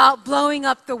about blowing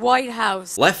up the White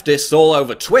House. Leftists all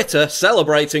over Twitter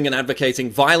celebrating and advocating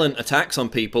violent attacks on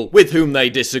people with whom they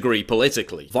disagree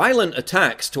politically. Violent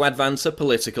attacks to advance a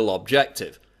political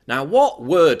objective. Now, what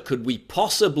word could we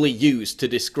possibly use to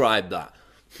describe that?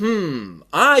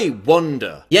 I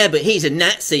wonder. Yeah, but he's a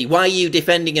Nazi. Why are you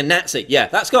defending a Nazi? Yeah,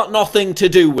 that's got nothing to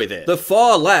do with it. The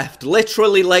far left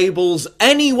literally labels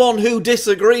anyone who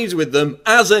disagrees with them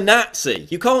as a Nazi.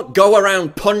 You can't go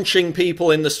around punching people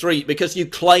in the street because you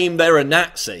claim they're a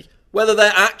Nazi. whether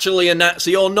they're actually a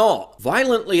Nazi or not.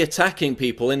 Violently attacking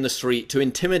people in the street to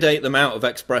intimidate them out of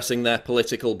expressing their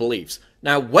political beliefs.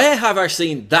 Now, where have I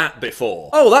seen that before?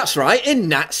 Oh, that's right, in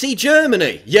Nazi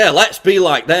Germany. Yeah, let's be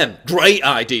like them. Great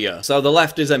idea. So the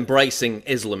left is embracing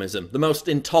Islamism, the most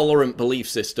intolerant belief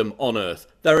system on earth.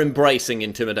 They're embracing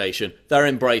intimidation. They're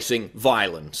embracing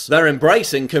violence. They're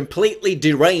embracing completely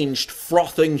deranged,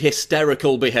 frothing,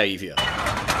 hysterical behaviour.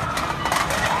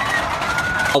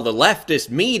 While the leftist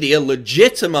media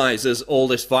legitimizes all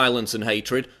this violence and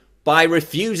hatred by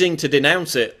refusing to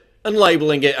denounce it and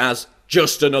labelling it as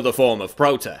just another form of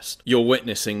protest. You're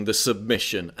witnessing the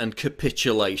submission and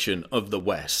capitulation of the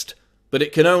West. But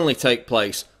it can only take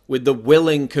place with the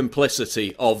willing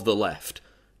complicity of the left,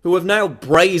 who have now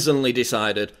brazenly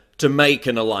decided to make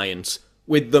an alliance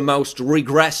with the most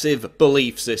regressive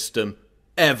belief system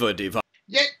ever devised.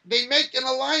 Yet they make an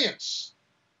alliance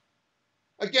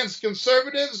against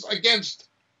conservatives, against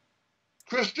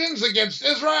Christians, against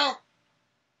Israel.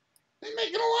 They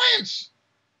make an alliance.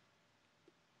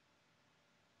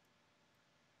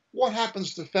 What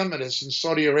happens to feminists in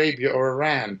Saudi Arabia or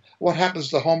Iran? What happens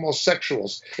to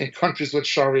homosexuals in countries with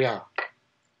Sharia?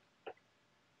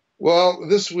 Well,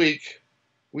 this week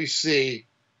we see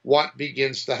what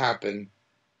begins to happen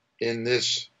in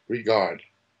this regard.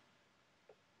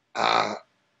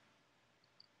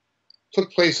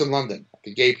 Took place in London at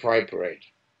the Gay Pride Parade.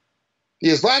 The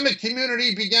Islamic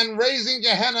community began raising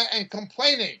Gehenna and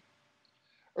complaining.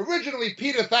 Originally,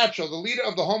 Peter Thatcher, the leader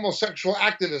of the homosexual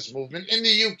activist movement in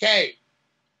the UK,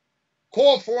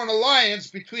 called for an alliance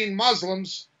between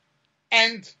Muslims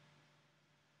and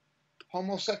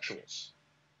homosexuals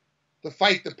to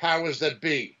fight the powers that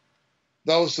be,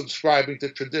 those subscribing to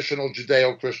traditional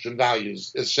Judeo-Christian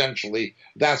values. Essentially,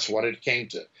 that's what it came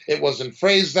to. It wasn't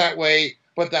phrased that way,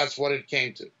 but that's what it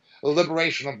came to. The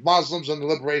liberation of Muslims and the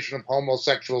liberation of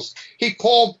homosexuals. He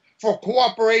called for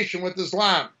cooperation with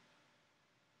Islam.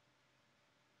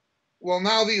 Well,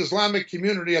 now the Islamic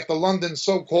community at the London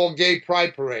so-called Gay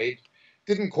Pride Parade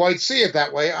didn't quite see it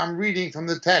that way. I'm reading from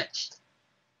the text.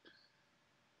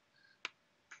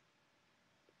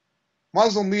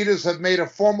 Muslim leaders have made a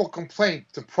formal complaint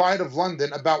to Pride of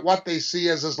London about what they see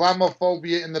as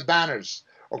Islamophobia in the banners,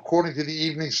 according to the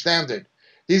Evening Standard.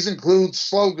 These include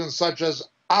slogans such as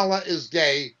Allah is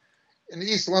gay. In the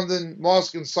East London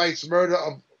mosque incites murder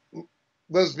of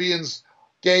lesbians,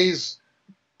 gays,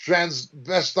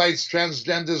 transvestites,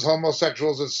 transgenders,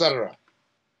 homosexuals, etc.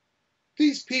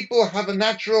 These people have a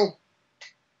natural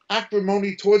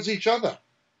acrimony towards each other,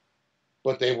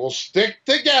 but they will stick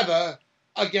together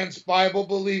against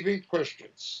Bible-believing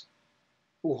Christians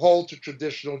who hold to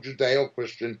traditional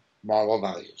Judeo-Christian moral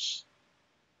values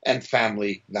and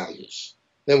family values.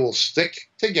 They will stick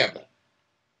together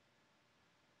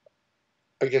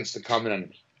against the common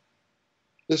enemy.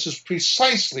 This is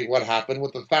precisely what happened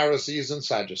with the Pharisees and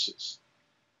Sadducees.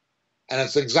 And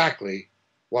it's exactly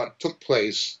what took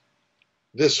place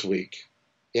this week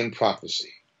in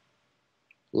prophecy.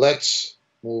 Let's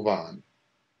move on.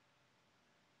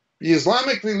 The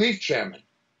Islamic Relief Chairman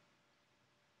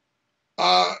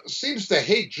seems to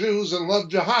hate Jews and love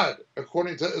jihad,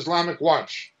 according to Islamic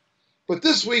Watch. But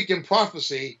this week in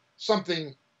prophecy,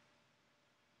 something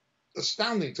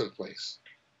astounding took place.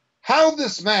 How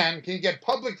this man can get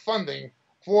public funding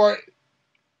for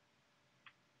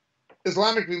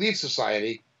Islamic Relief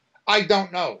Society, I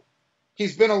don't know.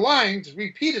 He's been aligned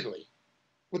repeatedly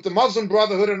with the Muslim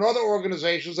Brotherhood and other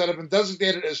organizations that have been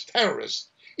designated as terrorists,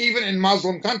 even in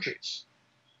Muslim countries.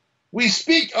 We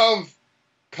speak of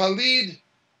Khalid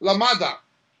Lamada,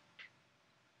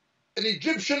 an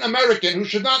Egyptian American who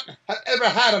should not have ever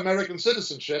had American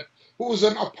citizenship, who was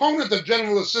an opponent of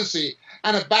General Assisi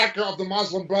and a backer of the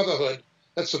Muslim Brotherhood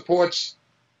that supports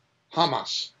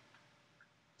Hamas.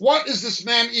 What is this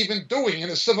man even doing in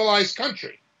a civilized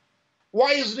country?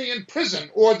 Why isn't he in prison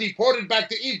or deported back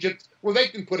to Egypt where they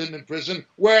can put him in prison,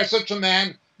 where such a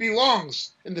man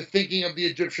belongs in the thinking of the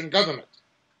Egyptian government?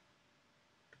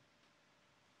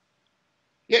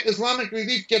 Yet Islamic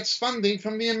Relief gets funding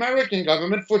from the American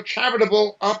government for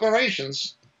charitable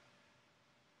operations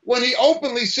when he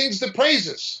openly sings the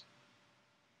praises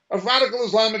of radical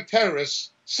Islamic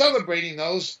terrorists celebrating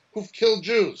those who've killed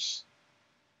Jews.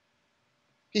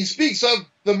 He speaks of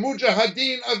the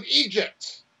Mujahideen of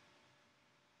Egypt,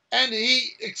 and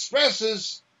he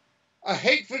expresses a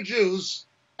hate for Jews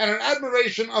and an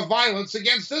admiration of violence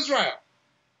against Israel.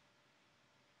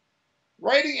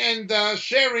 Writing and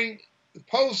sharing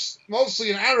posts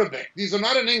mostly in Arabic. These are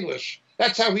not in English.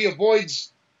 That's how he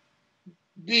avoids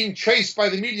being traced by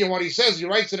the media in what he says. He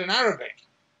writes it in Arabic.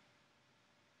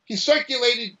 He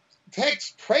circulated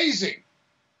texts praising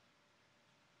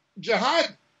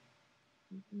Jihad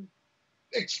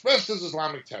expressed as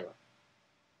Islamic terror.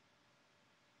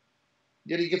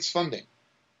 Yet he gets funding.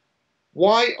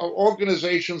 Why are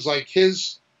organizations like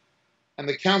his and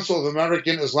the Council of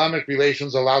American Islamic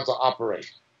Relations allowed to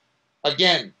operate?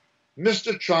 Again,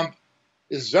 Mr. Trump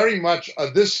is very much a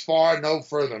this far, no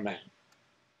further man.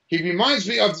 He reminds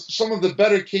me of some of the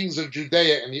better kings of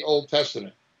Judea in the Old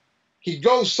Testament. He'd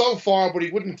go so far, but he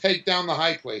wouldn't take down the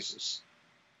high places.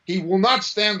 He will not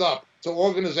stand up to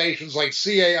organizations like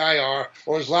CAIR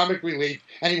or Islamic Relief,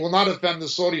 and he will not offend the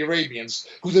Saudi Arabians,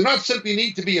 who do not simply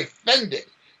need to be offended.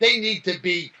 They need to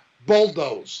be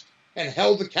bulldozed and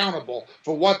held accountable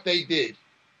for what they did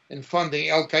in funding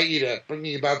Al-Qaeda,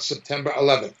 bringing about September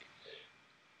 11th.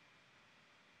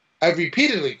 I've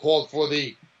repeatedly called for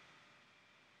the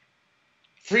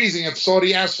freezing of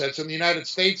Saudi assets in the United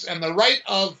States and the right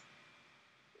of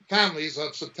families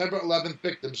of September 11th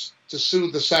victims to sue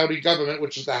the Saudi government,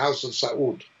 which is the House of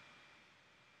Saud.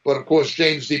 But of course,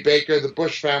 James D. Baker, the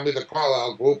Bush family, the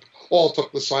Carlyle Group, all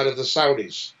took the side of the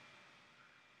Saudis.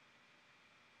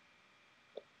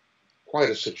 Quite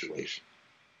a situation.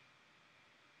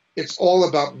 It's all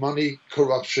about money,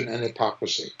 corruption, and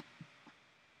hypocrisy.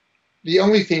 The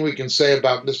only thing we can say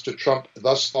about Mr. Trump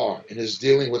thus far in his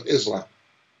dealing with Islam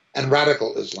and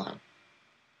radical Islam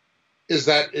is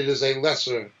that it is a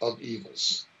lesser of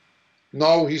evils.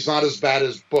 No, he's not as bad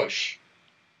as Bush.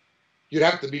 You'd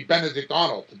have to be Benedict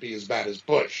Arnold to be as bad as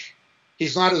Bush.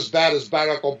 He's not as bad as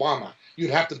Barack Obama.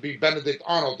 You'd have to be Benedict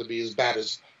Arnold to be as bad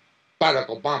as Barack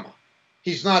Obama.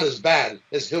 He's not as bad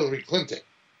as Hillary Clinton.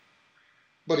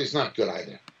 But he's not good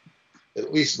either.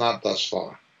 At least not thus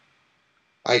far.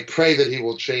 I pray that he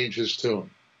will change his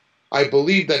tune. I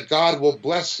believe that God will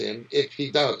bless him if he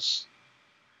does.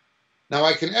 Now,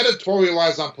 I can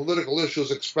editorialize on political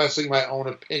issues expressing my own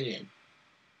opinion.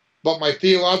 But my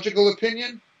theological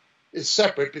opinion is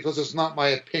separate because it's not my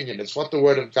opinion. It's what the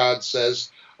Word of God says.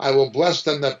 I will bless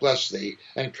them that bless thee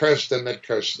and curse them that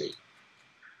curse thee.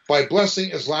 By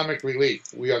blessing Islamic Relief,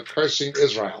 we are cursing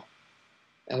Israel.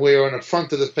 And we are an affront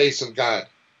to the face of God.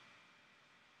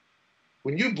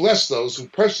 When you bless those who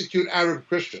persecute Arab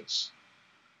Christians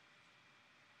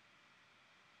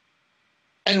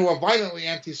and who are violently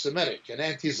anti-Semitic and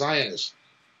anti-Zionist,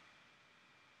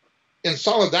 in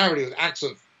solidarity with acts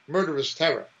of murderous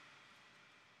terror,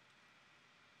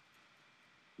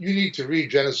 you need to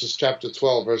read Genesis chapter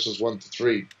 12, verses 1 to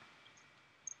 3.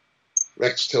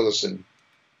 Rex Tillerson,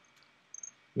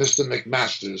 Mr.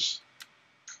 McMasters,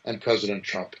 and President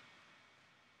Trump.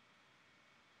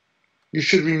 You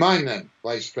should remind them,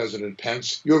 Vice President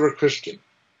Pence, you're a Christian.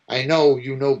 I know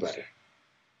you know better.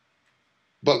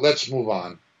 But let's move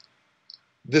on.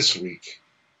 This week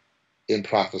in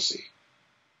prophecy.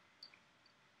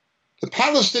 The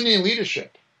Palestinian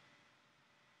leadership,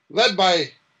 led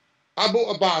by Abu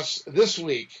Abbas this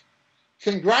week,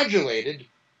 congratulated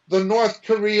the North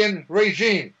Korean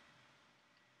regime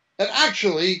and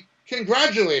actually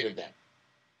congratulated them.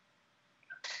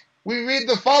 We read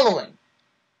the following.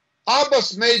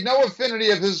 Abbas made no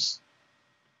affinity of his...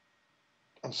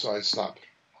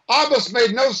 Abbas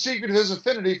made no secret of his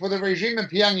affinity for the regime in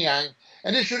Pyongyang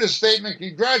and issued a statement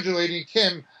congratulating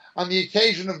Kim on the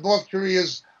occasion of North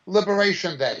Korea's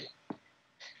Liberation Day.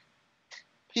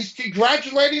 He's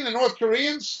congratulating the North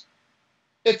Koreans?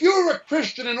 If you're a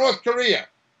Christian in North Korea,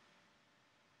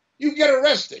 you get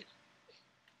arrested.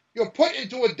 You're put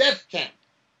into a death camp.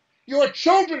 Your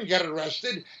children get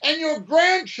arrested, and your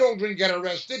grandchildren get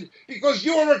arrested because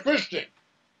you're a Christian.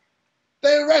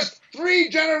 They arrest 3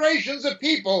 generations of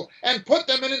people and put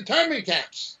them in internment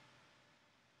camps.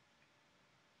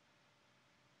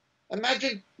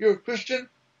 Imagine you're a Christian,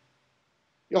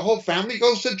 your whole family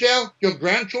goes to jail, your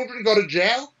grandchildren go to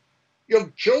jail,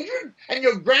 your children and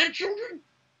your grandchildren,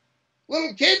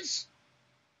 little kids.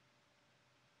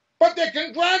 But they're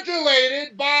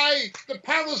congratulated by the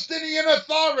Palestinian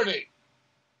Authority,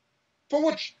 for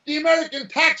which the American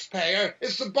taxpayer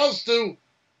is supposed to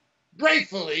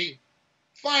gratefully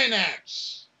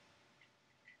finance.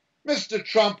 Mr.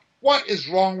 Trump, what is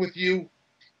wrong with you?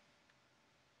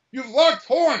 You've locked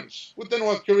horns with the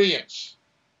North Koreans,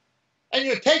 and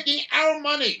you're taking our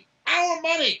money,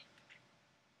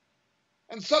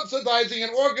 and subsidizing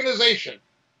an organization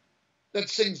that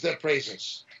sings their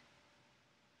praises.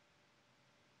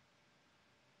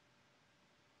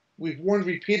 We've warned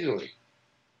repeatedly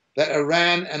that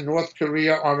Iran and North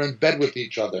Korea are in bed with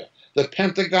each other. The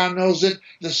Pentagon knows it,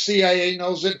 the CIA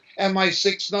knows it,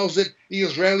 MI6 knows it, the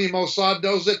Israeli Mossad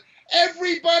knows it.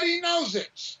 Everybody knows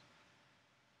it.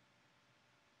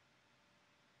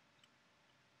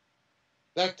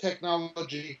 That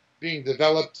technology being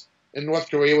developed in North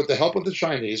Korea with the help of the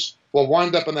Chinese will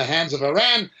wind up in the hands of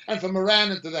Iran, and from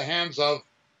Iran into the hands of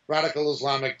radical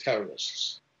Islamic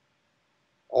terrorists.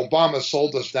 Obama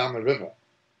sold us down the river.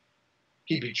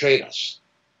 He betrayed us.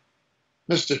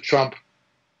 Mr. Trump,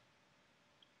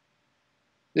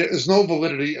 there is no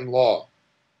validity in law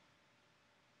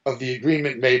of the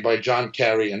agreement made by John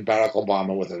Kerry and Barack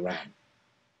Obama with Iran.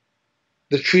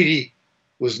 The treaty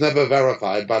was never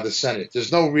verified by the Senate.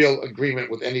 There's no real agreement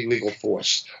with any legal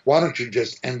force. Why don't you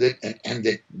just end it and end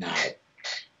it now?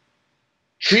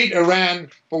 Treat Iran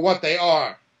for what they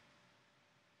are.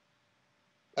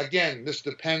 Again,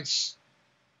 Mr. Pence,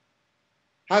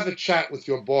 have a chat with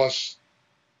your boss,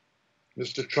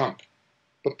 Mr. Trump.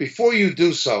 But before you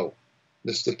do so,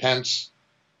 Mr. Pence,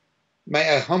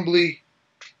 may I humbly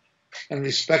and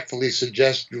respectfully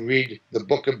suggest you read the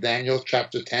book of Daniel,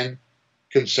 chapter 10,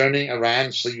 concerning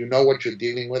Iran, so you know what you're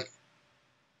dealing with?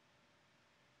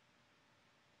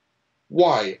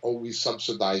 Why are we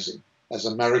subsidizing, as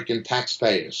American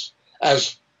taxpayers,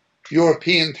 as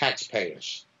European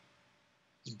taxpayers,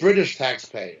 as British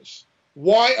taxpayers,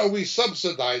 why are we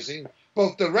subsidizing,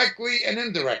 both directly and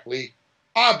indirectly,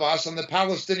 Abbas and the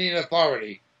Palestinian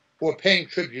Authority, who are paying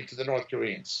tribute to the North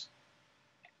Koreans?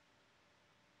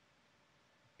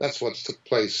 That's what took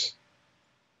place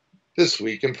this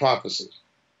week in prophecy.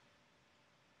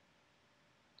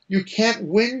 You can't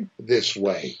win this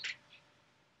way.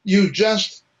 You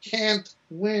just can't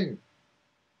win.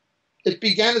 It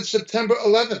began at September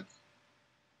 11th,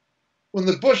 when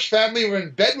the Bush family were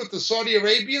in bed with the Saudi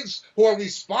Arabians who are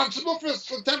responsible for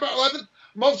September 11th.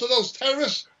 Most of those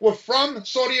terrorists were from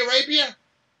Saudi Arabia.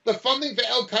 The funding for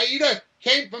Al-Qaeda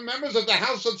came from members of the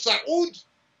House of Saud.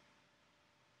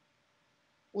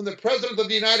 When the President of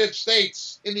the United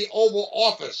States in the Oval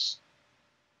Office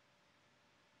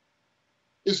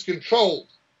is controlled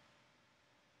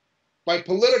by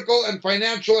political and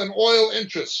financial and oil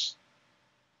interests,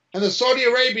 and the Saudi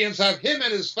Arabians have him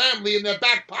and his family in their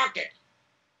back pocket,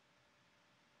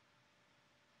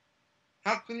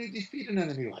 how can you defeat an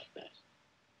enemy like that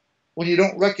when you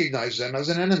don't recognize them as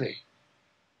an enemy?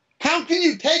 How can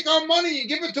you take our money and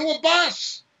give it to a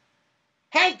boss?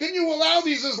 How can you allow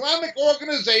these Islamic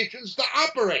organizations to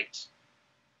operate?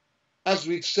 As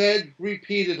we've said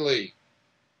repeatedly,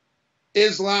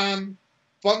 Islam,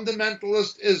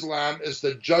 fundamentalist Islam, is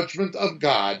the judgment of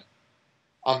God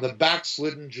on the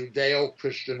backslidden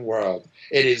Judeo-Christian world.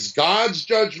 It is God's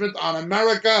judgment on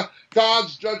America,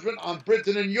 God's judgment on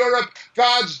Britain and Europe,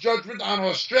 God's judgment on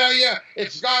Australia,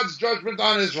 it's God's judgment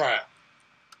on Israel.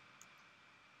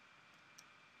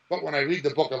 But when I read the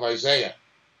book of Isaiah,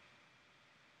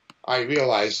 I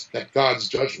realize that God's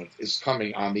judgment is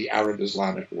coming on the Arab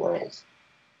Islamic world.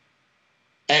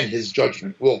 And his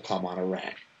judgment will come on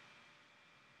Iran.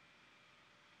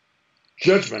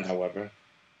 Judgment, however,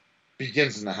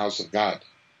 begins in the house of God.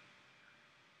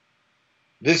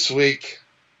 This week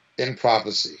in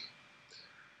prophecy,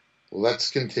 let's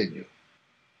continue.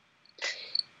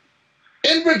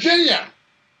 In Virginia,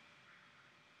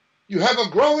 you have a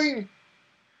growing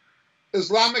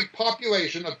Islamic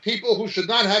population of people who should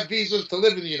not have visas to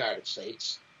live in the United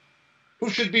States, who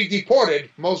should be deported,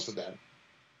 most of them.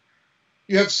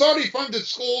 You have Saudi-funded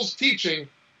schools teaching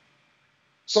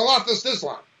Salafist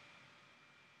Islam,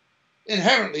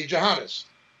 inherently jihadist,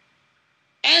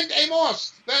 and a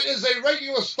mosque that is a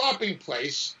regular stopping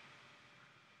place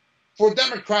for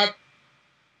Democrat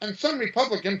and some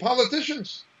Republican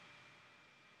politicians.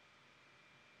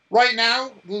 Right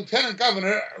now, Lieutenant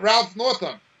Governor Ralph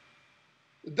Northam,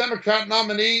 the Democrat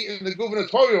nominee in the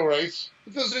gubernatorial race,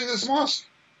 is visiting this mosque,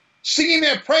 singing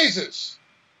their praises.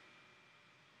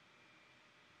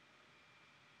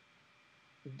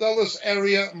 The Dulles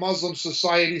Area Muslim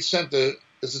Society Center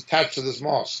is attached to this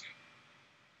mosque.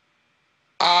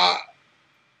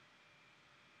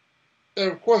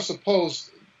 They're, of course,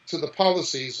 opposed to the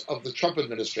policies of the Trump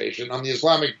administration on the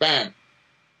Islamic ban.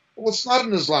 Well, it's not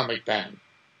an Islamic ban.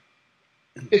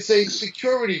 It's a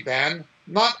security ban,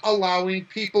 not allowing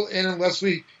people in unless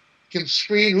we can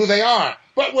screen who they are.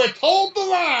 But we're told the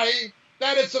lie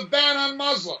that it's a ban on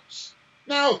Muslims.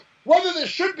 Now, whether there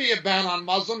should be a ban on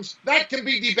Muslims, that can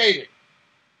be debated.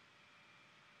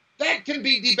 That can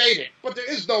be debated, but there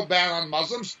is no ban on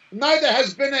Muslims. Neither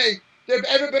has there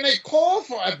ever been a call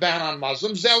for a ban on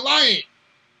Muslims. They're lying.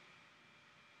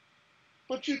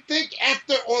 But you think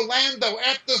after Orlando,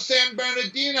 after San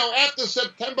Bernardino, after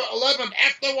September 11th,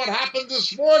 after what happened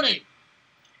this morning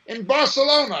in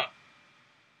Barcelona,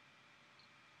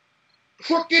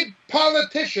 crooked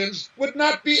politicians would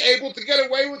not be able to get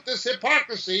away with this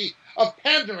hypocrisy of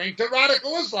pandering to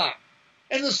radical Islam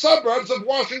in the suburbs of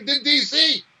Washington,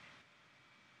 D.C.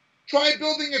 Try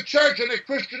building a church and a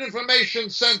Christian information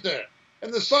center in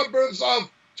the suburbs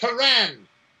of Tehran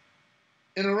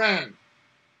in Iran,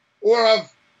 or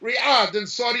of Riyadh in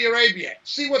Saudi Arabia.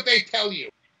 See what they tell you.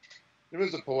 There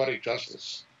is a poetic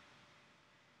justice.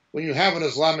 When you have an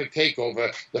Islamic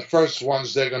takeover, the first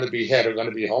ones they're going to behead are going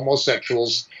to be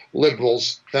homosexuals,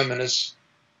 liberals, feminists.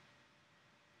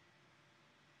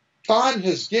 God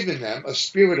has given them a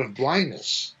spirit of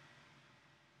blindness,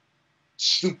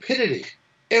 stupidity,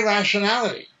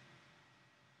 irrationality.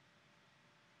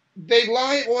 They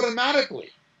lie automatically.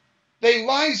 They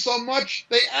lie so much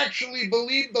they actually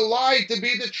believe the lie to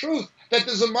be the truth, that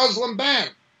there's a Muslim ban.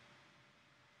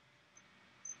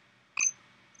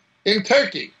 In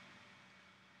Turkey,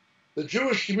 the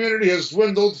Jewish community has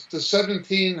dwindled to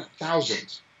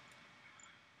 17,000.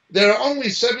 There are only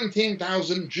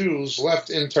 17,000 Jews left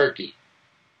in Turkey.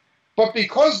 But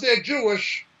because they're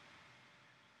Jewish,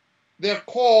 they're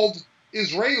called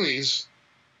Israelis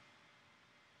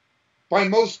by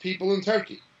most people in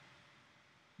Turkey.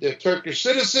 They're Turkish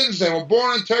citizens, they were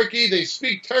born in Turkey, they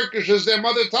speak Turkish as their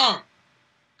mother tongue.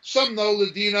 Some know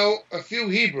Ladino, a few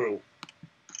Hebrew,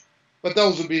 but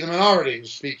those would be the minority who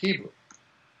speak Hebrew.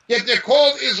 Yet they're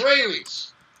called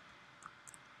Israelis.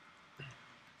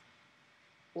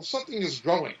 Well, something is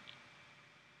growing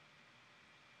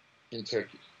in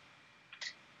Turkey.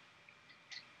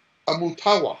 A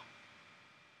mutawa,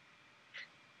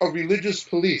 a religious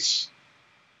police.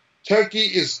 Turkey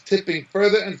is tipping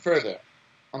further and further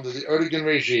under the Erdogan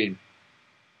regime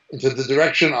into the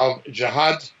direction of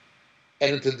jihad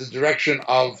and into the direction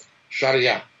of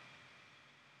Sharia.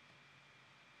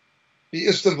 The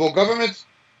Istanbul government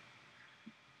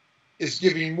is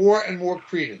giving more and more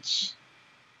credence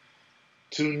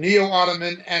to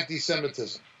neo-Ottoman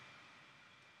anti-Semitism.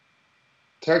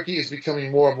 Turkey is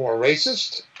becoming more and more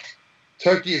racist.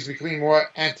 Turkey is becoming more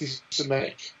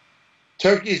anti-Semitic.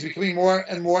 Turkey is becoming more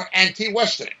and more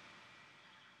anti-Western.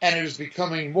 And it is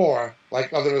becoming more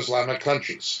like other Islamic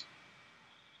countries.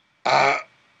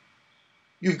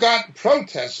 You've got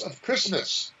protests of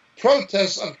Christmas,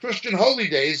 protests of Christian holy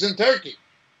days in Turkey.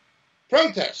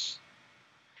 Protests.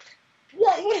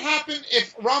 What would happen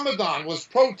if Ramadan was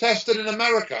protested in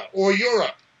America or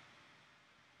Europe?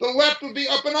 The left would be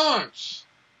up in arms.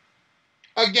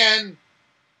 Again,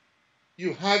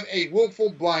 you have a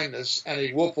willful blindness and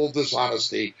a willful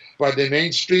dishonesty by the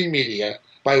mainstream media,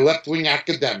 by left-wing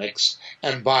academics,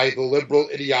 and by the liberal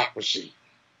idiocracy,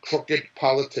 crooked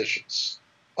politicians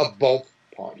of both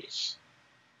parties.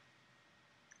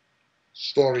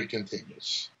 Story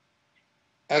continues.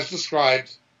 As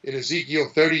described in Ezekiel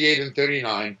 38 and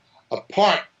 39,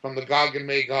 apart from the Gog and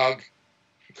Magog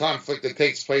conflict that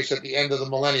takes place at the end of the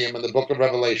millennium in the book of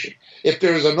Revelation, if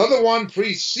there is another one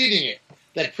preceding it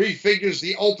that prefigures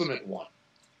the ultimate one,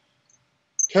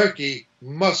 Turkey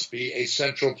must be a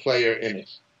central player in it.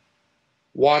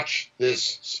 Watch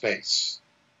this space.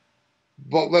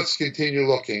 But let's continue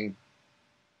looking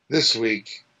this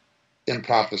week in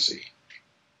prophecy.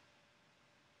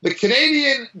 The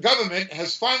Canadian government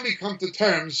has finally come to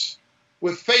terms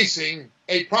with facing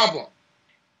a problem.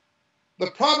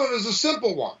 The problem is a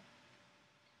simple one.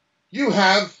 You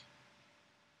have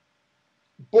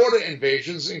border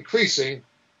invasions increasing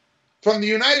from the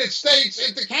United States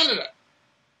into Canada.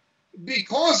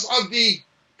 Because of the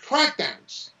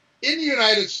crackdowns in the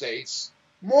United States,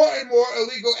 more and more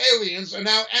illegal aliens are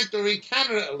now entering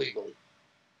Canada illegally.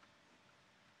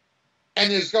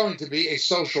 And there's going to be a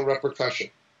social repercussion.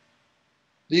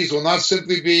 These will not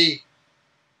simply be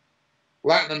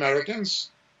Latin Americans.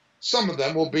 Some of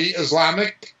them will be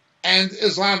Islamic and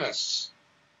Islamists.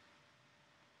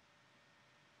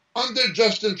 Under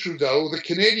Justin Trudeau, the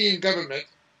Canadian government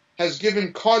has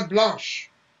given carte blanche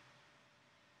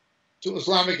to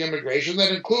Islamic immigration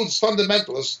that includes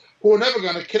fundamentalists who are never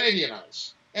going to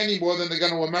Canadianize, any more than they're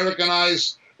going to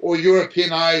Americanize or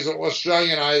Europeanize or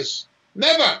Australianize.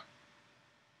 Never!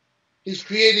 He's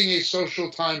creating a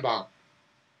social time bomb.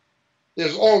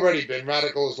 There's already been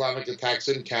radical Islamic attacks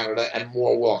in Canada, and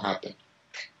more will happen.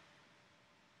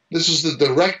 This is the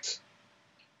direct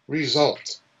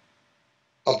result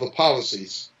of the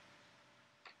policies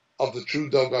of the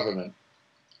Trudeau government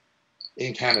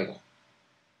in Canada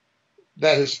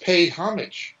that has paid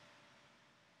homage,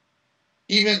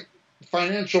 even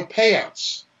financial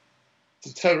payouts,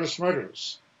 to terrorist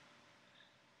murderers.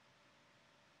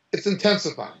 It's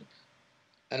intensifying,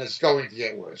 and it's going to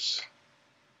get worse.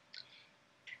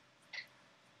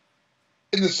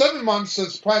 In the 7 months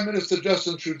since Prime Minister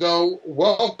Justin Trudeau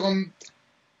welcomed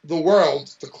the world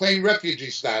to claim refugee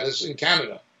status in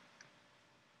Canada,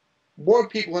 more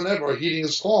people than ever are heeding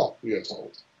his call, we are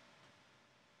told.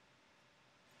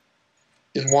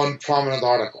 in one prominent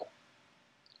article.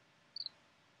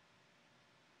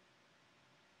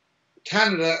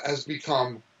 Canada has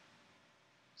become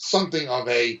something of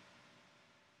a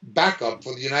backup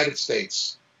for the United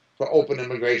States for open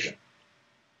immigration.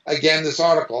 Again, this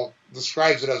article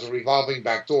describes it as a revolving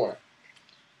back door.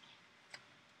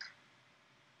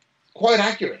 Quite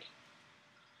accurate.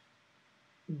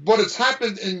 But it's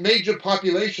happened in major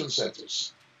population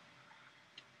centers.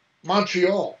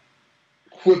 Montreal,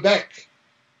 Quebec,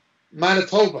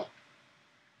 Manitoba,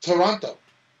 Toronto,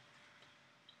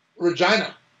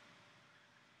 Regina,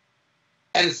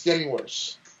 and it's getting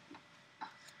worse.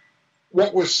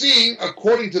 What we're seeing,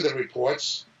 according to the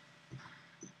reports,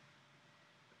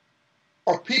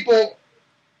 are people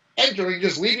entering,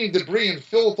 just leaving debris and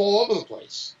filth all over the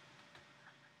place.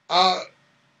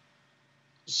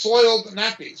 Soiled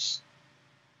nappies,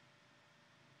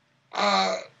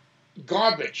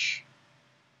 garbage,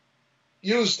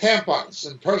 used tampons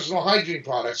and personal hygiene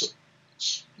products,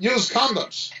 used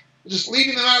condoms, just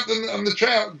leaving them out on the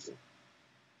trail.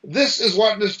 This is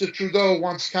what Mr. Trudeau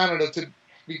wants Canada to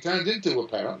be turned into,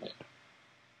 apparently.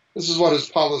 This is what his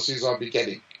policies are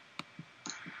begetting.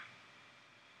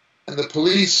 And the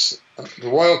police, the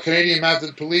Royal Canadian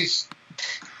Mounted Police,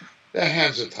 their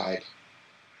hands are tied.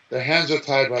 Their hands are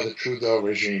tied by the Trudeau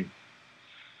regime.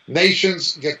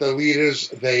 Nations get the leaders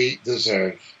they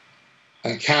deserve,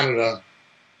 and Canada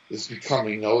is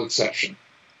becoming no exception.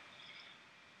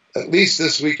 At least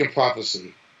this week in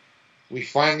prophecy, we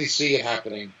finally see it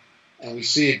happening, and we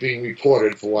see it being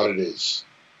reported for what it is.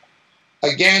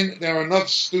 Again, there are enough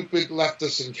stupid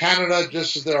leftists in Canada,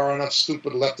 just as there are enough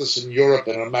stupid leftists in Europe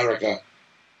and America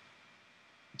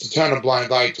to turn a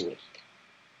blind eye to it.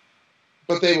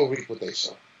 But they will reap what they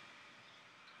sow.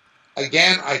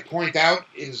 Again, I point out,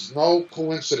 it is no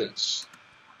coincidence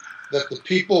that the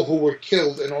people who were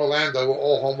killed in Orlando were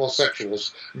all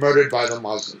homosexuals murdered by the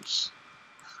Muslims.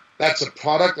 That's a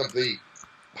product of the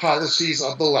policies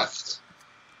of the left.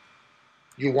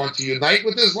 You want to unite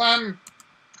with Islam?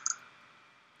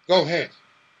 Go ahead.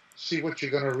 See what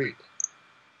you're going to reap.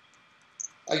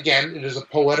 Again, it is a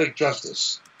poetic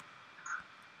justice.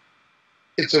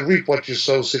 It's a reap what you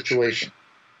sow situation.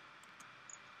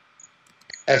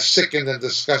 As sickened and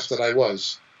disgusted I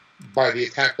was by the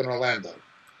attack in Orlando,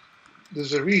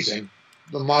 there's a reason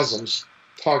the Muslims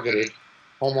targeted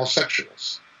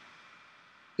homosexuals.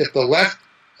 If the left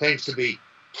claims to be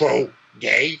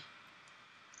pro-gay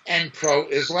and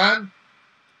pro-Islam,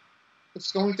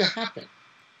 it's going to happen.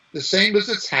 The same as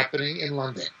it's happening in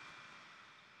London.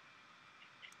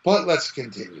 But let's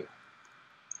continue.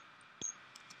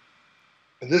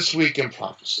 This week in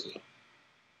prophecy.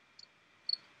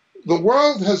 The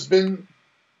world has been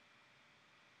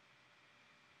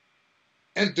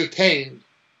entertained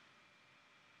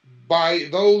by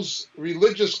those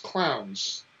religious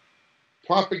clowns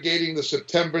propagating the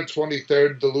September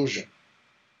 23rd delusion,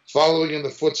 following in the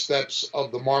footsteps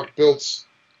of the Mark Biltz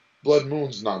blood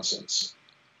moons nonsense.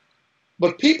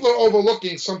 But people are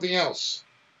overlooking something else.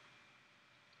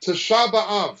 Tisha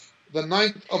B'Av, the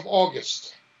 9th of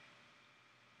August.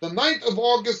 The 9th of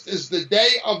August is the day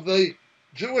of the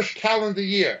Jewish calendar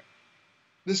year.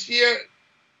 This year,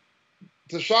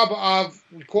 Tisha B'Av,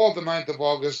 we call it the 9th of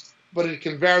August, but it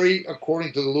can vary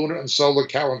according to the lunar and solar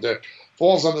calendar,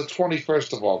 falls on the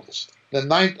 21st of August, the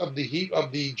 9th of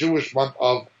the Jewish month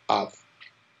of Av.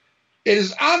 It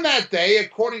is on that day,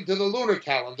 according to the lunar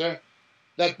calendar,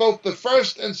 that both the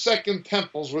first and second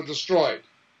temples were destroyed.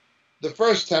 The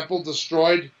first temple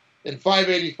destroyed in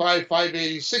 585-586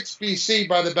 BC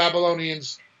by the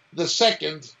Babylonians, the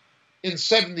second in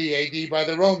 70 AD by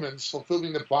the Romans,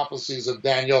 fulfilling the prophecies of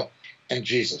Daniel and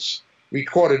Jesus,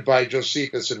 recorded by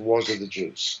Josephus in Wars of the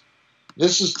Jews.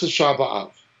 This is Tisha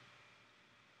B'Av.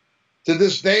 To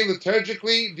this day,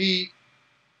 liturgically, the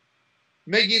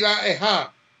Megillah Eha,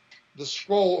 the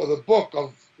scroll or the book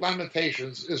of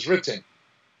Lamentations, is written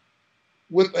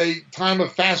with a time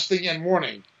of fasting and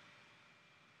mourning,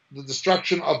 the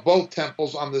destruction of both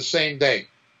temples on the same day.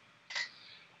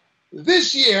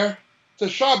 This year,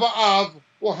 Tisha B'Av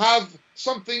will have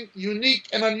something unique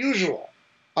and unusual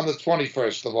on the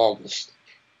 21st of August.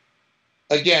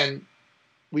 Again,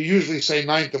 we usually say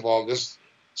 9th of August,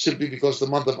 simply because the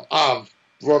month of Av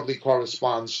broadly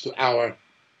corresponds to our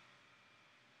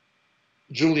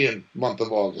Julian month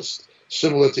of August,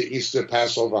 similar to Easter,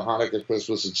 Passover, Hanukkah,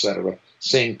 Christmas, etc.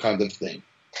 Same kind of thing.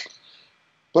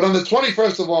 But on the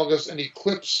 21st of August, an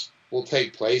eclipse will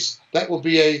take place. That will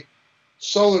be a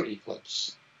solar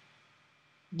eclipse.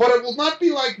 But it will not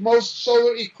be like most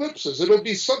solar eclipses. It will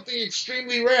be something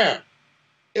extremely rare.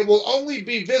 It will only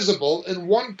be visible in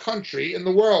one country in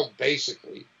the world,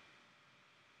 basically.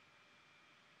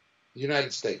 the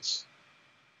United States.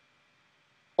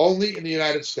 Only in the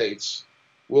United States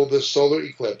will this solar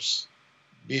eclipse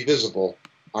be visible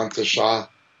on Tisha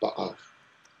B'Av.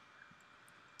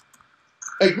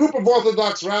 A group of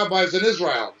Orthodox rabbis in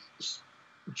Israel,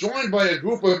 joined by a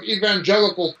group of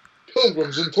evangelical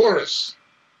pilgrims and tourists,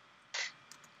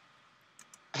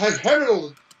 have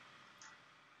heralded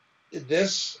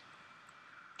this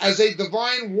as a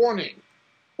divine warning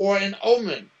or an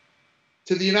omen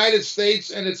to the United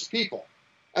States and its people,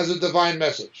 as a divine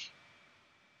message.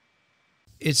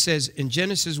 It says in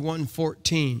Genesis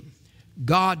 1:14,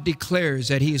 God declares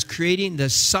that he is creating the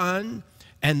sun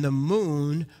and the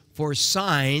moon for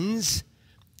signs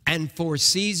and for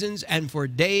seasons and for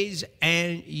days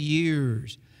and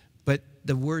years. But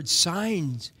the word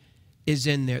signs is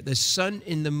in there. The sun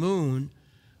and the moon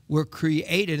were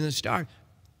created in the stars.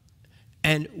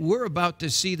 And we're about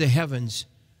to see the heavens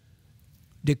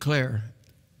declare.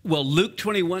 Well, Luke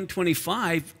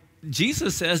 21:25,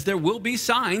 Jesus says there will be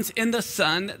signs in the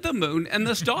sun, the moon, and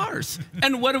the stars.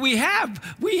 And what do we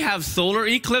have? We have solar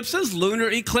eclipses, lunar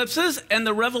eclipses, and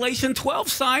the Revelation 12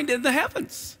 sign in the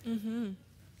heavens. Mm-hmm.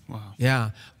 Wow.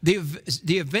 Yeah. The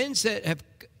events that have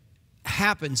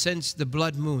happened since the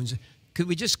blood moons, could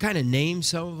we just kind of name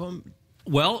some of them?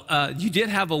 Well, you did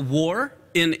have a war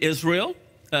in Israel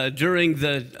during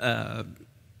the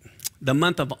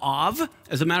month of Av.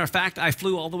 As a matter of fact, I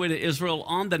flew all the way to Israel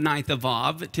on the 9th of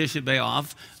Av, Tisha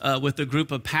B'Av, with a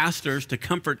group of pastors to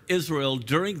comfort Israel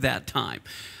during that time.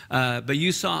 But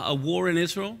you saw a war in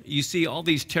Israel. You see all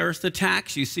these terrorist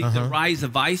attacks. You see the rise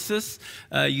of ISIS.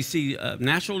 You see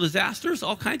natural disasters,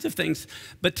 all kinds of things.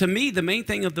 But to me, the main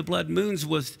thing of the blood moons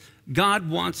was God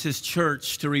wants his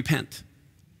church to repent,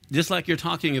 just like you're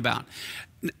talking about.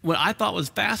 What I thought was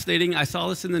fascinating, I saw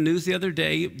this in the news the other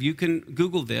day, you can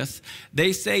Google this.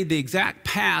 They say the exact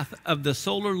path of the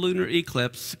solar-lunar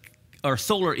eclipse, or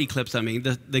solar eclipse, I mean,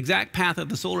 the exact path of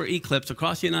the solar eclipse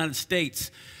across the United States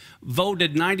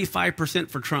voted 95%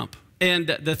 for Trump. And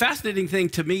the fascinating thing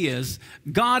to me is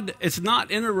God is not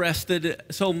interested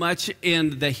so much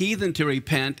in the heathen to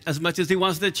repent as much as he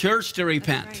wants the church to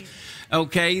repent. Right.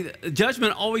 Okay,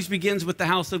 judgment always begins with the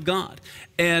house of God.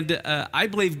 And I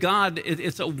believe God,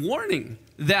 it's a warning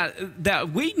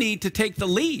that we need to take the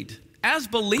lead. As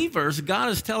believers, God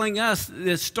is telling us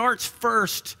it starts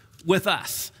first with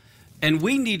us, and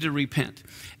we need to repent.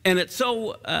 And it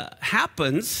so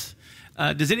happens,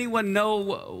 does anyone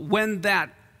know when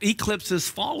that eclipse is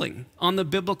falling on the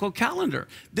biblical calendar?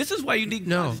 This is why you need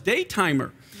God's day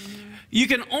timer. You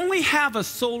can only have a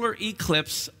solar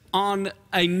eclipse on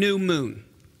a new moon,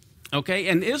 okay?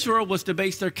 And Israel was to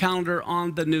base their calendar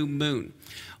on the new moon.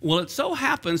 Well, it so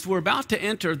happens we're about to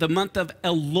enter the month of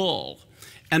Elul,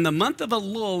 and the month of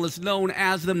Elul is known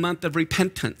as the month of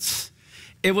repentance.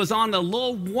 It was on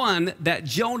Elul 1 that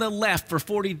Jonah left for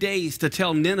 40 days to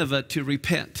tell Nineveh to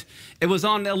repent. It was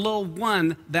on Elul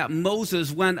 1 that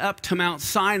Moses went up to Mount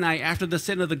Sinai after the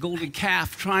sin of the golden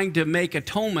calf, trying to make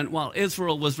atonement while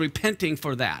Israel was repenting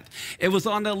for that. It was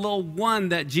on Elul 1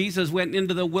 that Jesus went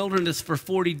into the wilderness for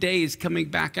 40 days, coming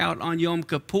back out on Yom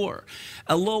Kippur.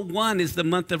 Elul 1 is the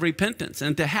month of repentance.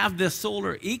 And to have this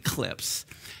solar eclipse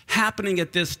happening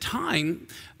at this time,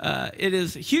 it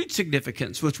is huge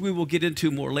significance, which we will get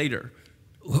into more later.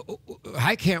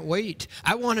 I can't wait.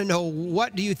 I want to know,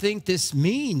 what do you think this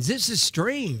means? This is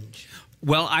strange.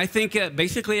 Well, I think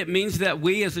basically it means that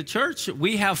we as a church,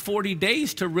 we have 40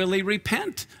 days to really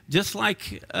repent. Just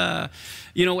like,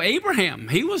 you know, Abraham,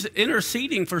 he was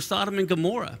interceding for Sodom and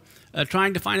Gomorrah,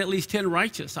 trying to find at least 10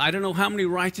 righteous. I don't know how many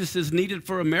righteous is needed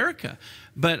for America,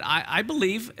 but I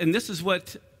believe, and this is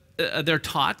what they're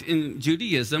taught in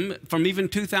Judaism from even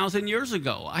 2,000 years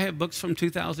ago. I have books from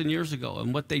 2,000 years ago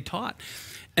and what they taught.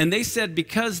 And they said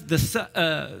because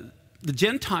the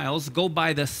Gentiles go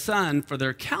by the sun for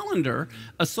their calendar,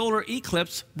 a solar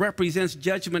eclipse represents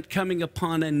judgment coming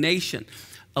upon a nation.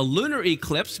 A lunar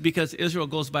eclipse, because Israel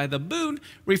goes by the moon,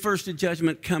 refers to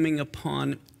judgment coming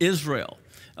upon Israel,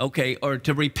 okay, or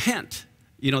to repent.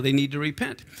 You know, they need to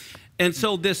repent. And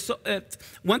so this,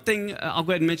 one thing, I'll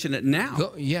go ahead and mention it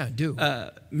now. Yeah, do.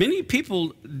 Many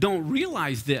people don't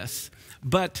realize this,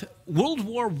 but World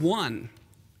War I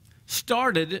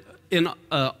started in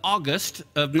August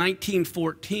of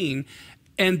 1914,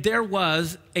 and there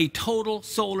was a total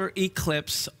solar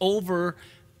eclipse over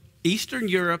Eastern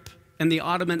Europe and the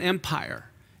Ottoman Empire.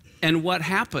 And what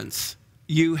happens?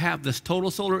 You have this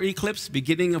total solar eclipse,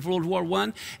 beginning of World War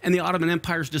I, and the Ottoman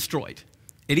Empire is destroyed.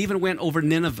 It even went over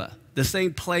Nineveh, the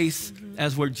same place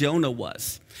as where Jonah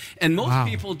was. And most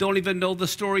people don't even know the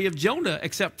story of Jonah,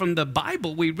 except from the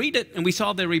Bible. We read it and we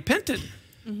saw they repented.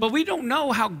 But we don't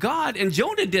know how God, and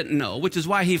Jonah didn't know, which is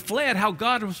why he fled, how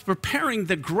God was preparing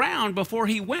the ground before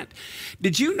he went.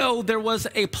 Did you know there was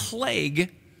a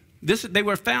plague? They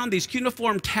were found, these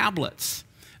cuneiform tablets,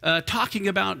 talking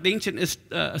about the ancient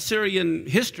Assyrian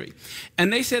history.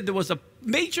 And they said there was a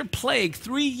major plague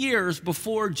 3 years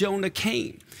before Jonah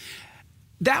came.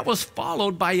 That was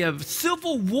followed by a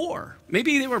civil war.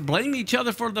 Maybe they were blaming each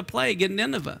other for the plague in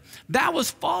Nineveh. That was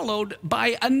followed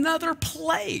by another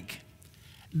plague.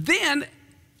 Then,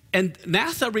 and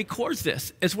NASA records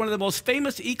this, it's one of the most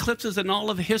famous eclipses in all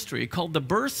of history, called the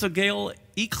Prasch-Live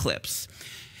eclipse.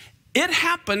 It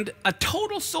happened, a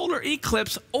total solar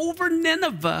eclipse over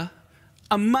Nineveh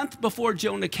a month before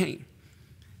Jonah came.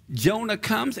 Jonah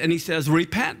comes and he says,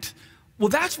 repent. Well,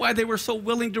 that's why they were so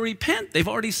willing to repent. They've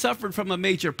already suffered from a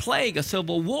major plague, a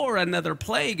civil war, another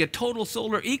plague, a total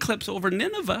solar eclipse over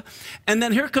Nineveh. And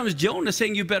then here comes Jonah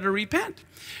saying, you better repent.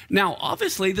 Now,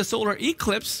 obviously, the solar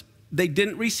eclipse, they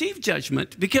didn't receive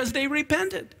judgment because they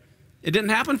repented. It didn't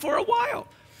happen for a while.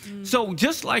 So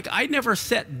just like I never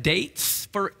set dates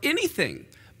for anything,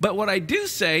 but what I do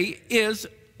say is,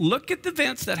 look at the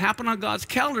events that happen on God's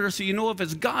calendar so you know if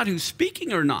it's God who's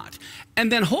speaking or not.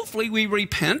 And then hopefully we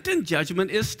repent and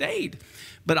judgment is stayed.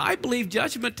 But I believe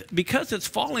judgment, because it's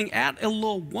falling at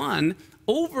Elul 1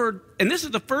 over, and this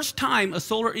is the first time a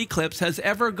solar eclipse has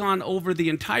ever gone over the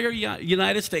entire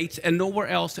United States and nowhere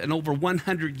else in over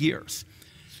 100 years.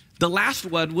 The last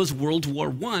one was World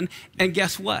War I, and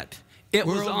guess what? It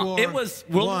was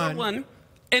World War I,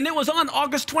 and it was on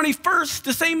August 21st,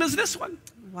 the same as this one.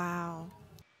 Wow.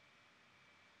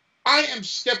 I am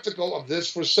skeptical of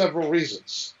this for several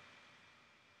reasons.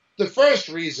 The first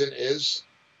reason is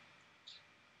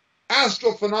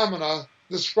astral phenomena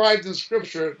described in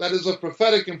Scripture that is of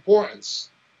prophetic importance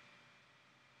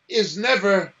is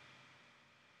never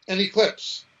an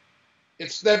eclipse.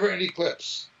 It's never an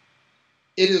eclipse.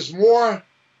 It is more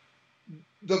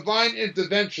divine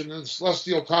intervention in the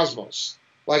celestial cosmos,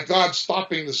 like God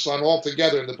stopping the sun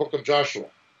altogether in the book of Joshua,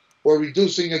 or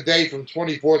reducing a day from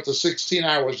 24 to 16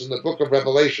 hours in the book of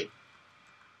Revelation,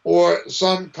 or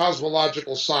some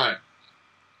cosmological sign,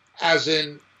 as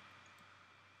in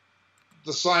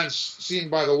the signs seen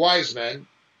by the wise men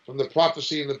from the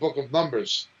prophecy in the book of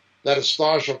Numbers, that a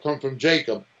star shall come from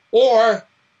Jacob, or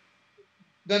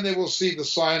then they will see the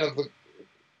sign of the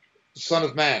Son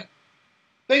of Man.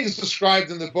 Things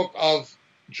described in the book of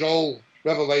Joel,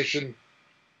 Revelation,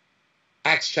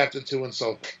 Acts chapter 2, and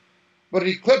so forth. But an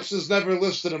eclipse is never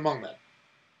listed among them.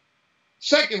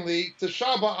 Secondly,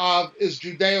 Tisha B'Av is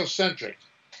Judeo-centric.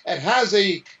 It has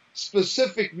a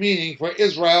specific meaning for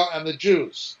Israel and the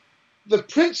Jews. The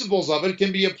principles of it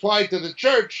can be applied to the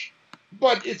church,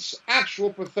 but its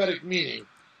actual prophetic meaning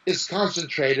is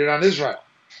concentrated on Israel.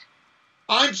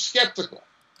 I'm skeptical.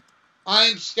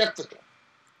 I'm skeptical.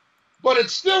 But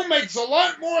it still makes a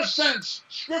lot more sense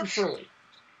scripturally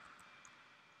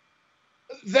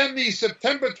than the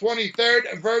September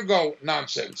 23rd Virgo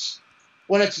nonsense,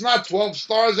 when it's not 12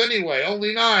 stars anyway,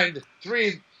 only 9,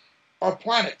 3 are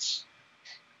planets.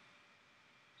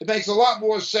 It makes a lot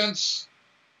more sense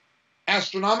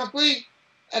astronomically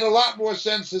and a lot more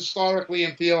sense historically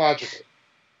and theologically.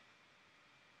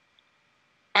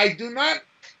 I do not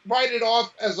write it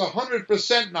off as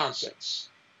 100% nonsense,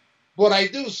 but I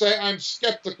do say I'm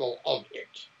skeptical of it.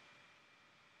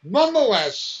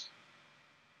 Nonetheless,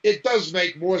 it does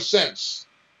make more sense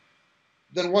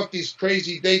than what these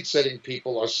crazy date-setting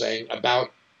people are saying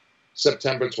about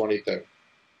September 23rd.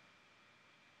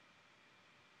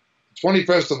 The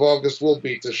 21st of August will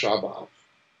be Tisha B'Av,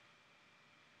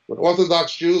 when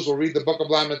Orthodox Jews will read the Book of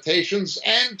Lamentations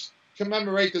and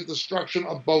commemorate the destruction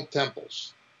of both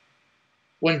temples.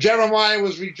 When Jeremiah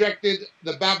was rejected,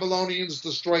 the Babylonians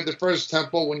destroyed the first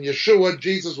temple. When Yeshua,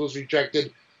 Jesus, was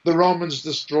rejected, the Romans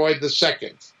destroyed the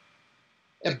second.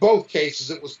 In both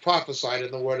cases, it was prophesied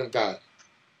in the Word of God.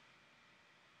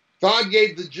 God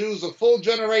gave the Jews a full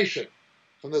generation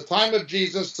from the time of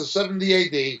Jesus to 70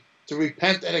 AD to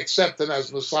repent and accept him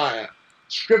as Messiah.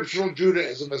 Scriptural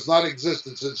Judaism has not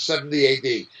existed since 70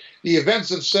 AD. The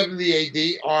events of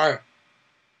 70 AD are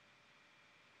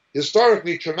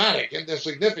historically traumatic in their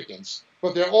significance,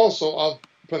 but they're also of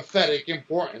prophetic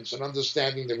importance in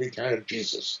understanding the return of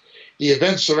Jesus. The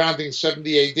events surrounding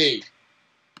 70 AD,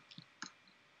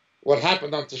 what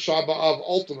happened on Tisha B'Av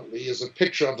ultimately is a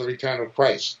picture of the return of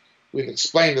Christ. We've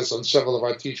explained this on several of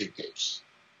our teaching tapes.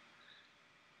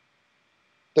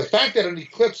 The fact that an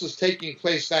eclipse is taking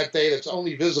place that day that's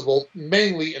only visible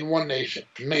mainly in one nation,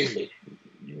 mainly.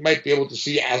 You might be able to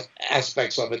see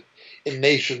aspects of it in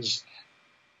nations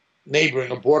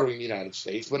neighboring or bordering the United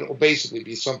States, but it will basically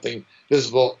be something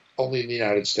visible only in the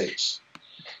United States.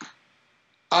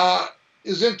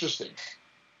 Is interesting.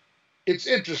 It's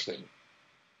interesting,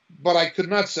 but I could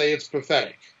not say it's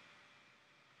prophetic.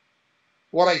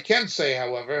 What I can say,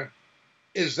 however,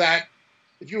 is that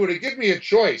if you were to give me a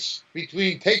choice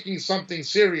between taking something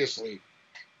seriously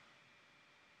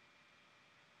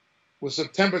with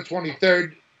September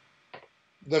 23rd,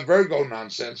 the Virgo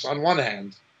nonsense on one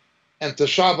hand, and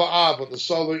Tisha B'Av with the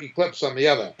solar eclipse on the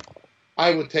other,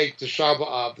 I would take Tisha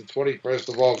B'Av, the 21st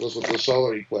of August, with the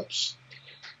solar eclipse.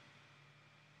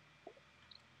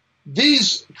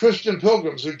 These Christian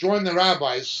pilgrims who joined the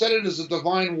rabbis said it is a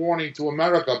divine warning to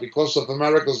America because of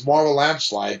America's moral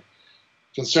landslide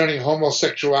concerning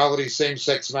homosexuality,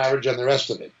 same-sex marriage, and the rest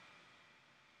of it.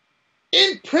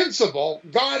 In principle,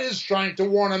 God is trying to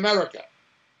warn America.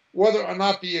 Whether or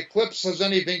not the eclipse has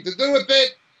anything to do with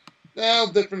it, well,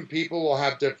 different people will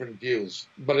have different views,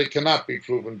 but it cannot be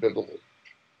proven biblically.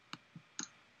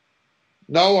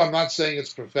 No, I'm not saying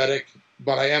it's prophetic,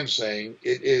 but I am saying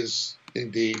it is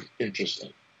indeed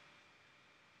interesting.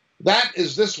 That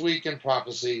is This Week in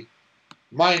Prophecy.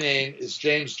 My name is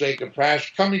James Jacob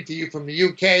Prasch, coming to you from the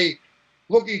UK.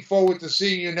 Looking forward to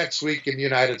seeing you next week in the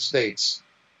United States.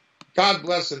 God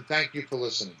bless and thank you for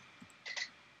listening.